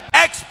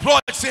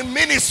 exploits in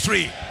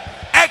ministry,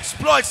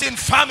 exploits in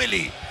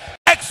family,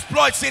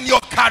 exploits in your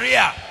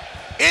career,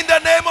 in the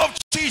name of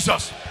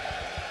Jesus.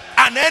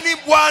 And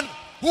anyone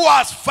who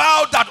has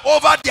vowed that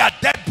over their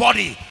dead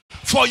body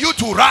for you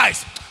to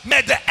rise,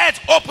 may the earth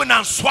open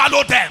and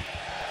swallow them.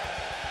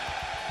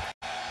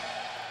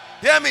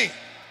 Hear me.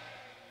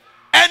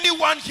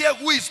 Anyone here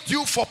who is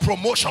due for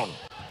promotion,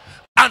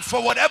 and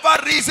for whatever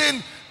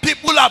reason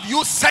people have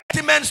used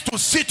sentiments to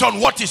sit on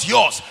what is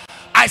yours,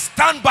 I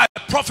stand by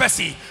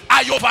prophecy.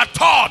 I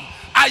overturn,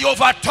 I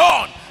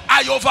overturn,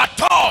 I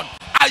overturn,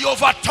 I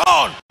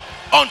overturn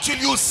until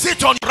you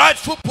sit on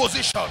rightful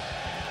position.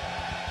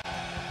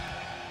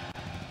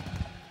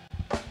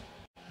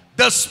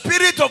 The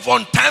spirit of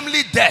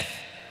untimely death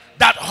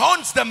that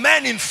haunts the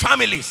men in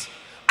families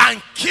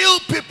and kill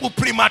people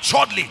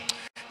prematurely,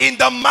 in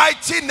the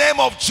mighty name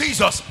of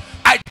Jesus,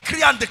 I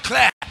decree and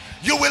declare,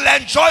 you will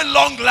enjoy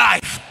long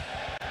life.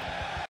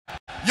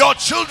 Your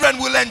children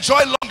will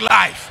enjoy long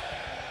life.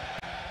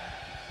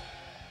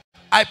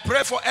 I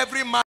pray for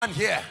every man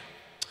here.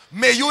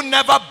 May you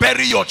never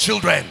bury your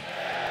children.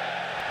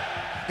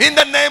 In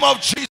the name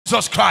of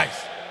Jesus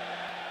Christ.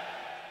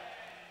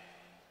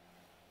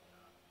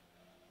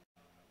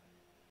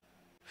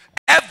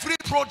 Every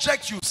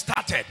project you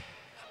started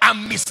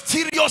and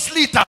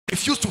mysteriously it has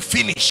refused to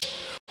finish,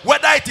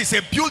 whether it is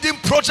a building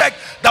project,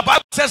 the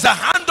Bible says the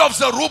hand of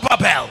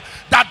Zerubbabel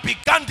that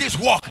began this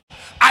work,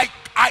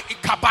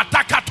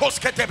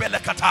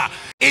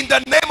 in the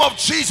name of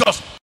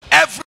Jesus,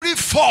 every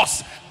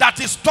force that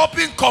is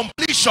stopping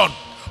completion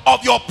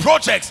of your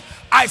projects,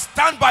 I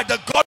stand by the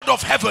God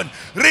of heaven,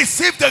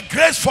 receive the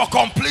grace for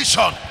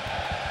completion.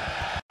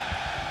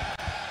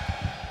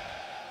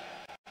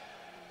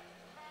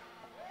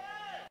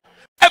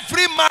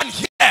 Every man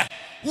here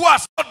who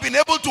has not been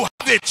able to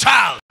have a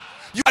child,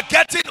 you are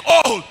getting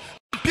old,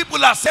 and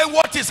people are saying,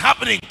 what is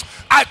happening?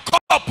 I call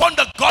upon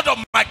the God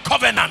of my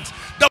covenant,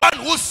 the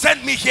one who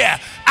sent me here.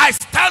 I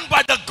stand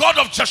by the God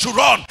of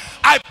Jeshurun.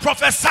 I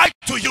prophesy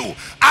to you,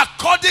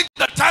 according to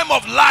the time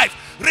of life,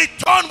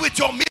 return with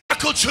your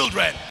miracle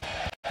children.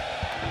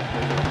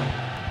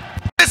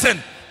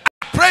 Listen,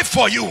 I pray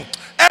for you.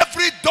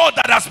 Every door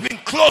that has been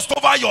closed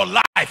over your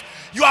life,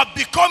 you have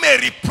become a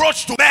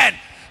reproach to men.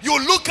 You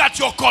look at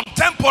your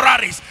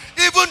contemporaries,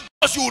 even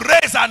those you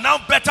raise are now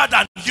better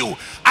than you.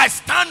 I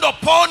stand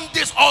upon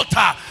this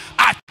altar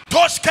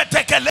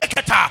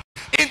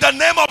in the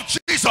name of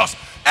Jesus.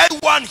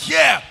 Anyone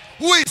here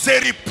who is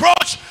a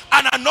reproach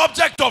and an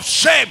object of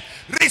shame,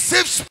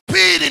 receive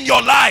speed in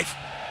your life,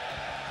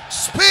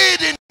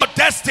 speed in your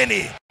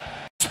destiny,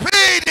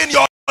 speed in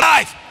your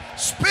life,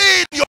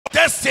 speed in your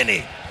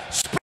destiny,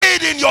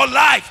 speed in your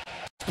life,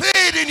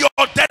 speed in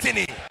your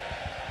destiny.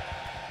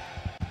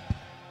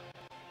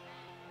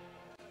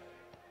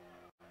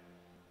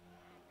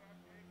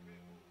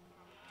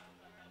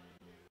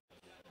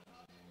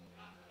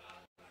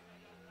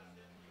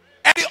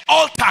 Any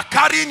altar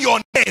carrying your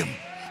name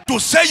to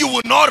say you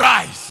will not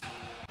rise,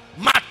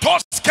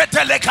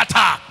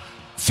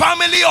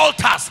 family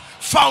altars,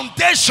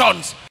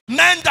 foundations,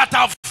 men that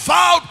have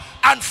vowed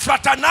and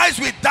fraternized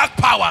with dark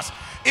powers,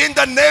 in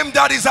the name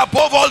that is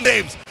above all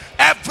names,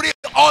 every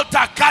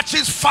altar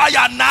catches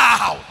fire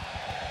now.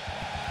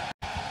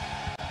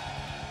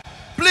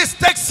 Please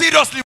take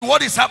seriously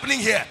what is happening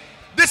here.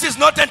 This is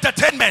not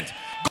entertainment.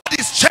 God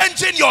is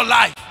changing your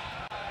life.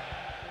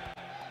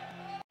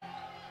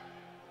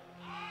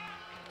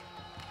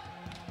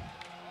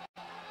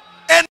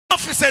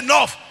 Enough is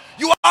enough.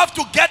 You have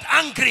to get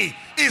angry.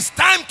 It's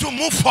time to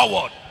move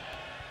forward.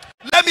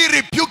 Let me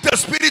rebuke the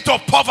spirit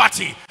of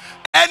poverty.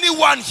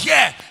 Anyone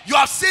here, you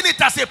have seen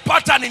it as a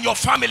pattern in your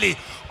family.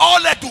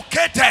 All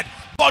educated,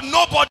 but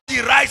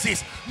nobody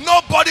rises.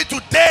 Nobody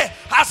today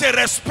has a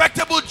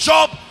respectable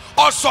job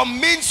or some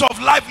means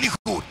of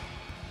livelihood.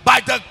 By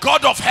the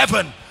God of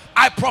heaven,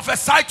 I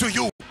prophesy to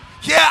you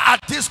here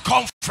at this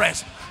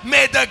conference,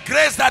 may the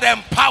grace that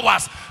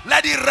empowers,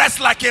 let it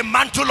rest like a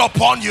mantle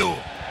upon you.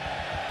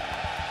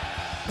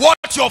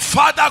 What your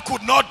father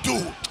could not do,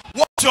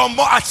 what your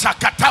mother,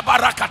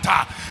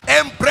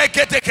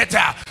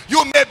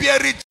 you may be a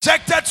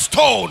rejected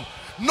stone.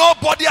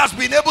 Nobody has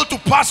been able to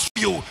pass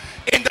you.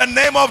 In the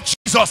name of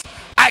Jesus,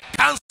 I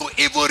cancel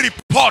evil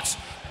reports.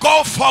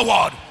 Go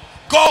forward,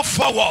 go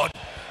forward,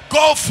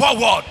 go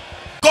forward,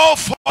 go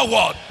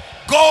forward,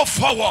 go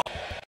forward.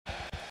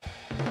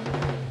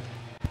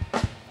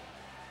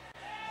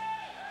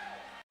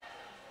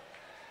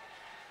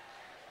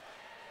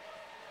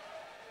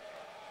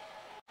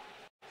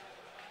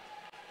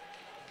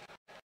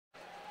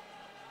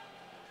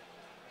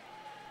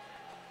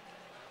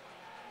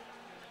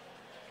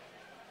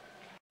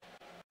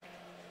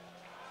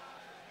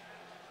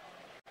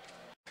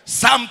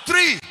 Psalm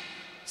 3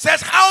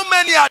 says, how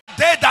many are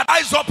they that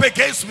rise up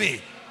against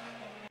me?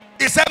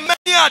 He said,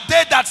 many are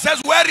they that says,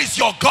 where is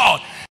your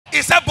God?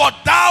 He said, but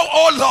thou,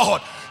 O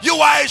Lord, you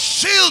are a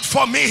shield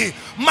for me,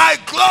 my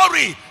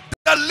glory,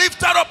 the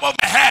lifter up of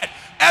my head.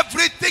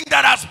 Everything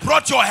that has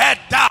brought your head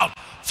down,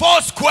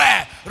 four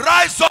square,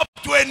 rise up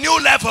to a new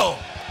level.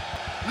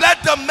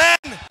 Let the men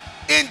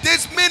in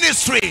this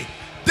ministry,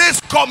 this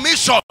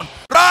commission,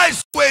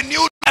 rise to a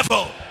new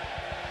level.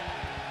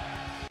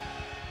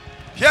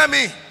 Hear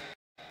me.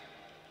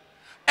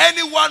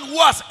 Anyone who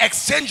has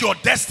exchanged your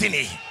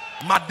destiny,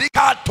 you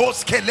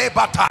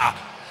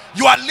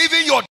are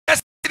living your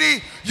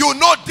destiny, you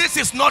know this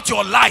is not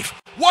your life.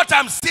 What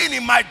I'm seeing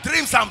in my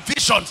dreams and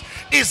visions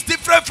is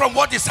different from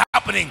what is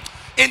happening.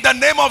 In the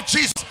name of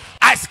Jesus,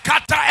 I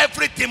scatter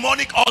every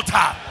demonic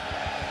altar.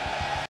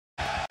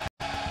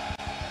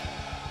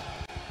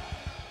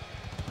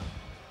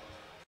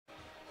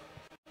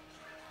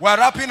 We're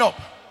wrapping up.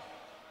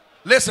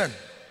 Listen,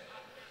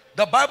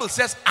 the Bible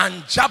says,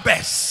 and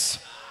Jabez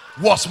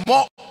was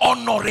more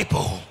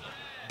honorable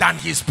than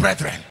his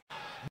brethren.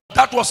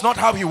 That was not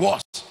how he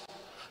was.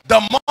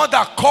 The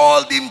mother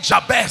called him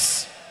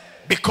Jabez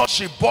because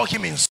she bore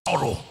him in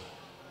sorrow.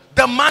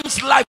 The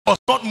man's life was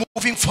not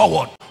moving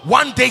forward.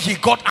 One day he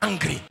got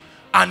angry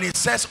and he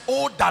says,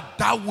 oh, that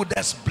thou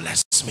wouldest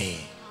bless me.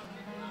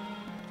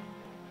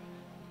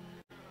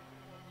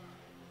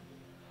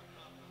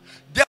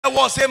 There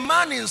was a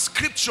man in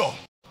scripture,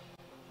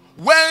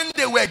 when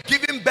they were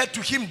giving birth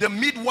to him, the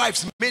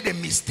midwives made a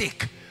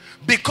mistake.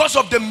 Because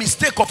of the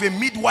mistake of a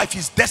midwife,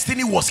 his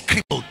destiny was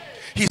crippled.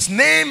 His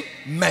name,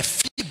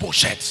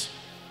 Mephibosheth.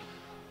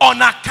 On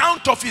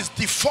account of his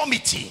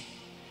deformity,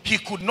 he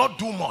could not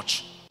do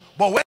much.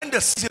 But when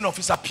the season of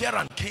his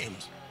appearance came,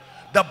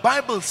 the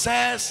Bible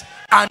says,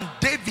 and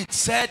David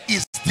said,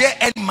 is there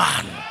any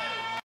man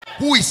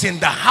who is in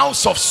the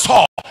house of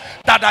Saul,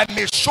 that I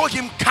may show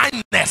him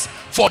kindness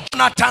for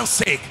Jonathan's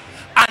sake?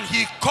 And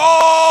he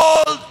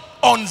called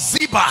on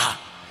Ziba.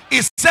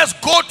 It says,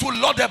 go to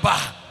Lodebar.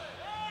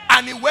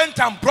 And he went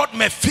and brought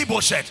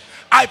Mephibosheth.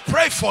 I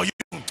pray for you,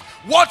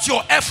 what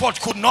your effort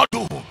could not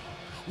do,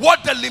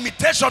 what the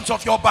limitations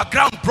of your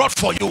background brought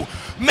for you,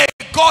 may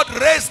God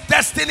raise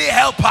destiny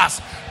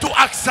helpers to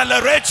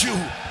accelerate you.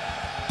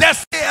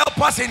 Destiny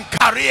helpers in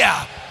career,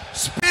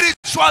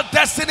 spiritual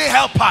destiny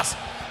helpers,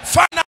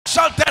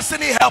 financial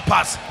destiny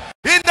helpers,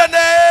 in the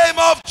name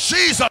of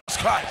Jesus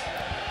Christ.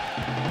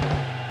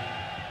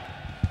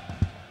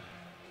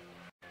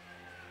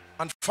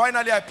 And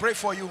finally, I pray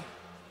for you,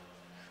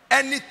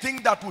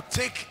 anything that will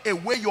take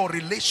away your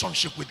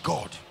relationship with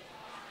God,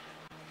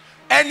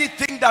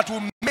 anything that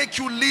will make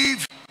you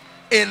live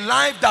a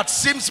life that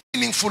seems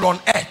meaningful on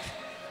earth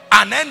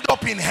and end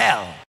up in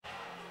hell,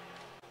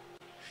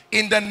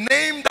 in the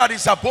name that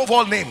is above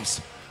all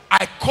names,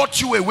 I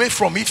cut you away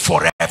from it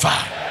forever.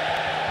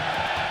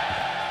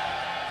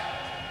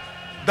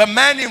 The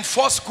men in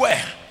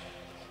Foursquare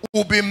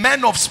will be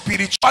men of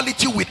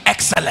spirituality with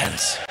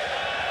excellence.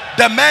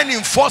 The men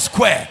in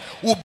Foursquare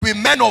will be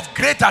men of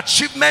great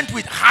achievement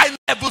with high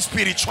level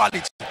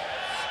spirituality.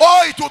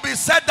 Oh, it will be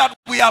said that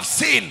we have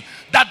seen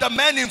that the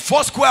men in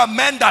Foursquare are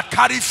men that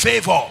carry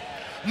favor,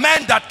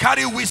 men that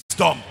carry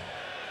wisdom.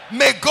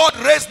 May God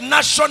raise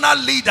national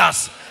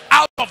leaders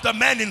out of the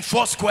men in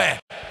Foursquare.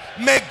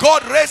 May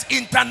God raise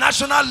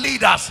international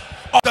leaders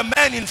of the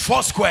men in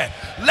Foursquare.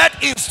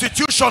 Let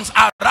institutions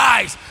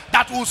arise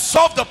that will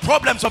solve the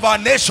problems of our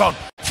nation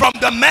from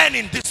the men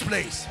in this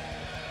place.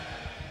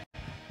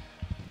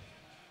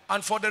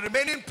 And for the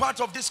remaining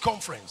part of this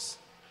conference,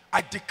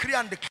 I decree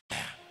and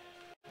declare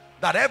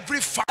that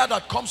every fire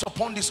that comes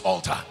upon this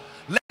altar,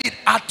 let it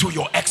add to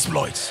your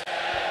exploits.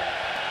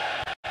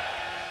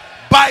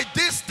 By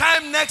this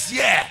time next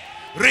year,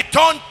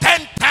 return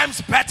 10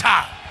 times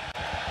better.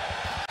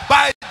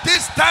 By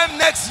this time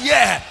next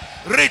year,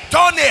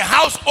 return a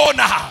house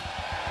owner.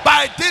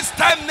 By this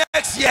time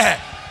next year,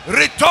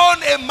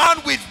 return a man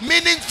with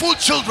meaningful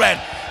children,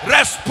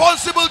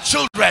 responsible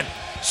children.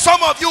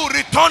 Some of you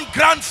return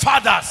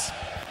grandfathers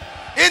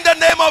in the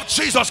name of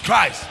Jesus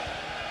Christ.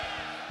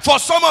 For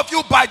some of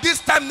you, by this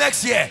time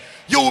next year,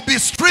 you will be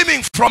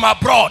streaming from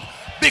abroad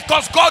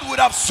because God would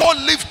have so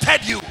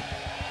lifted you.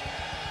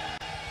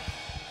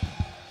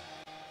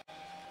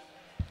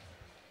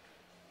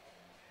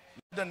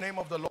 Let the name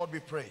of the Lord be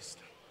praised.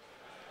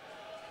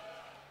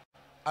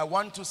 I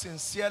want to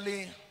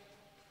sincerely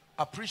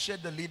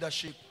appreciate the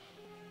leadership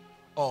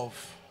of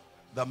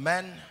the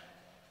men.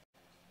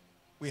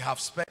 We have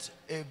spent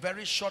a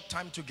very short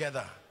time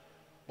together,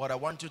 but I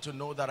want you to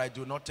know that I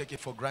do not take it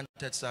for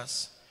granted,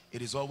 sirs.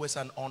 It is always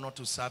an honor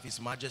to serve His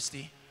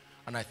Majesty,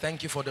 and I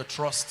thank you for the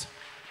trust.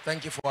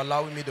 Thank you for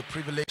allowing me the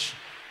privilege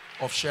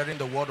of sharing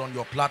the word on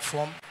your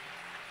platform,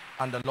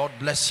 and the Lord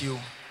bless you.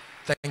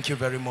 Thank you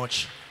very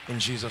much in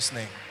Jesus'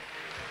 name.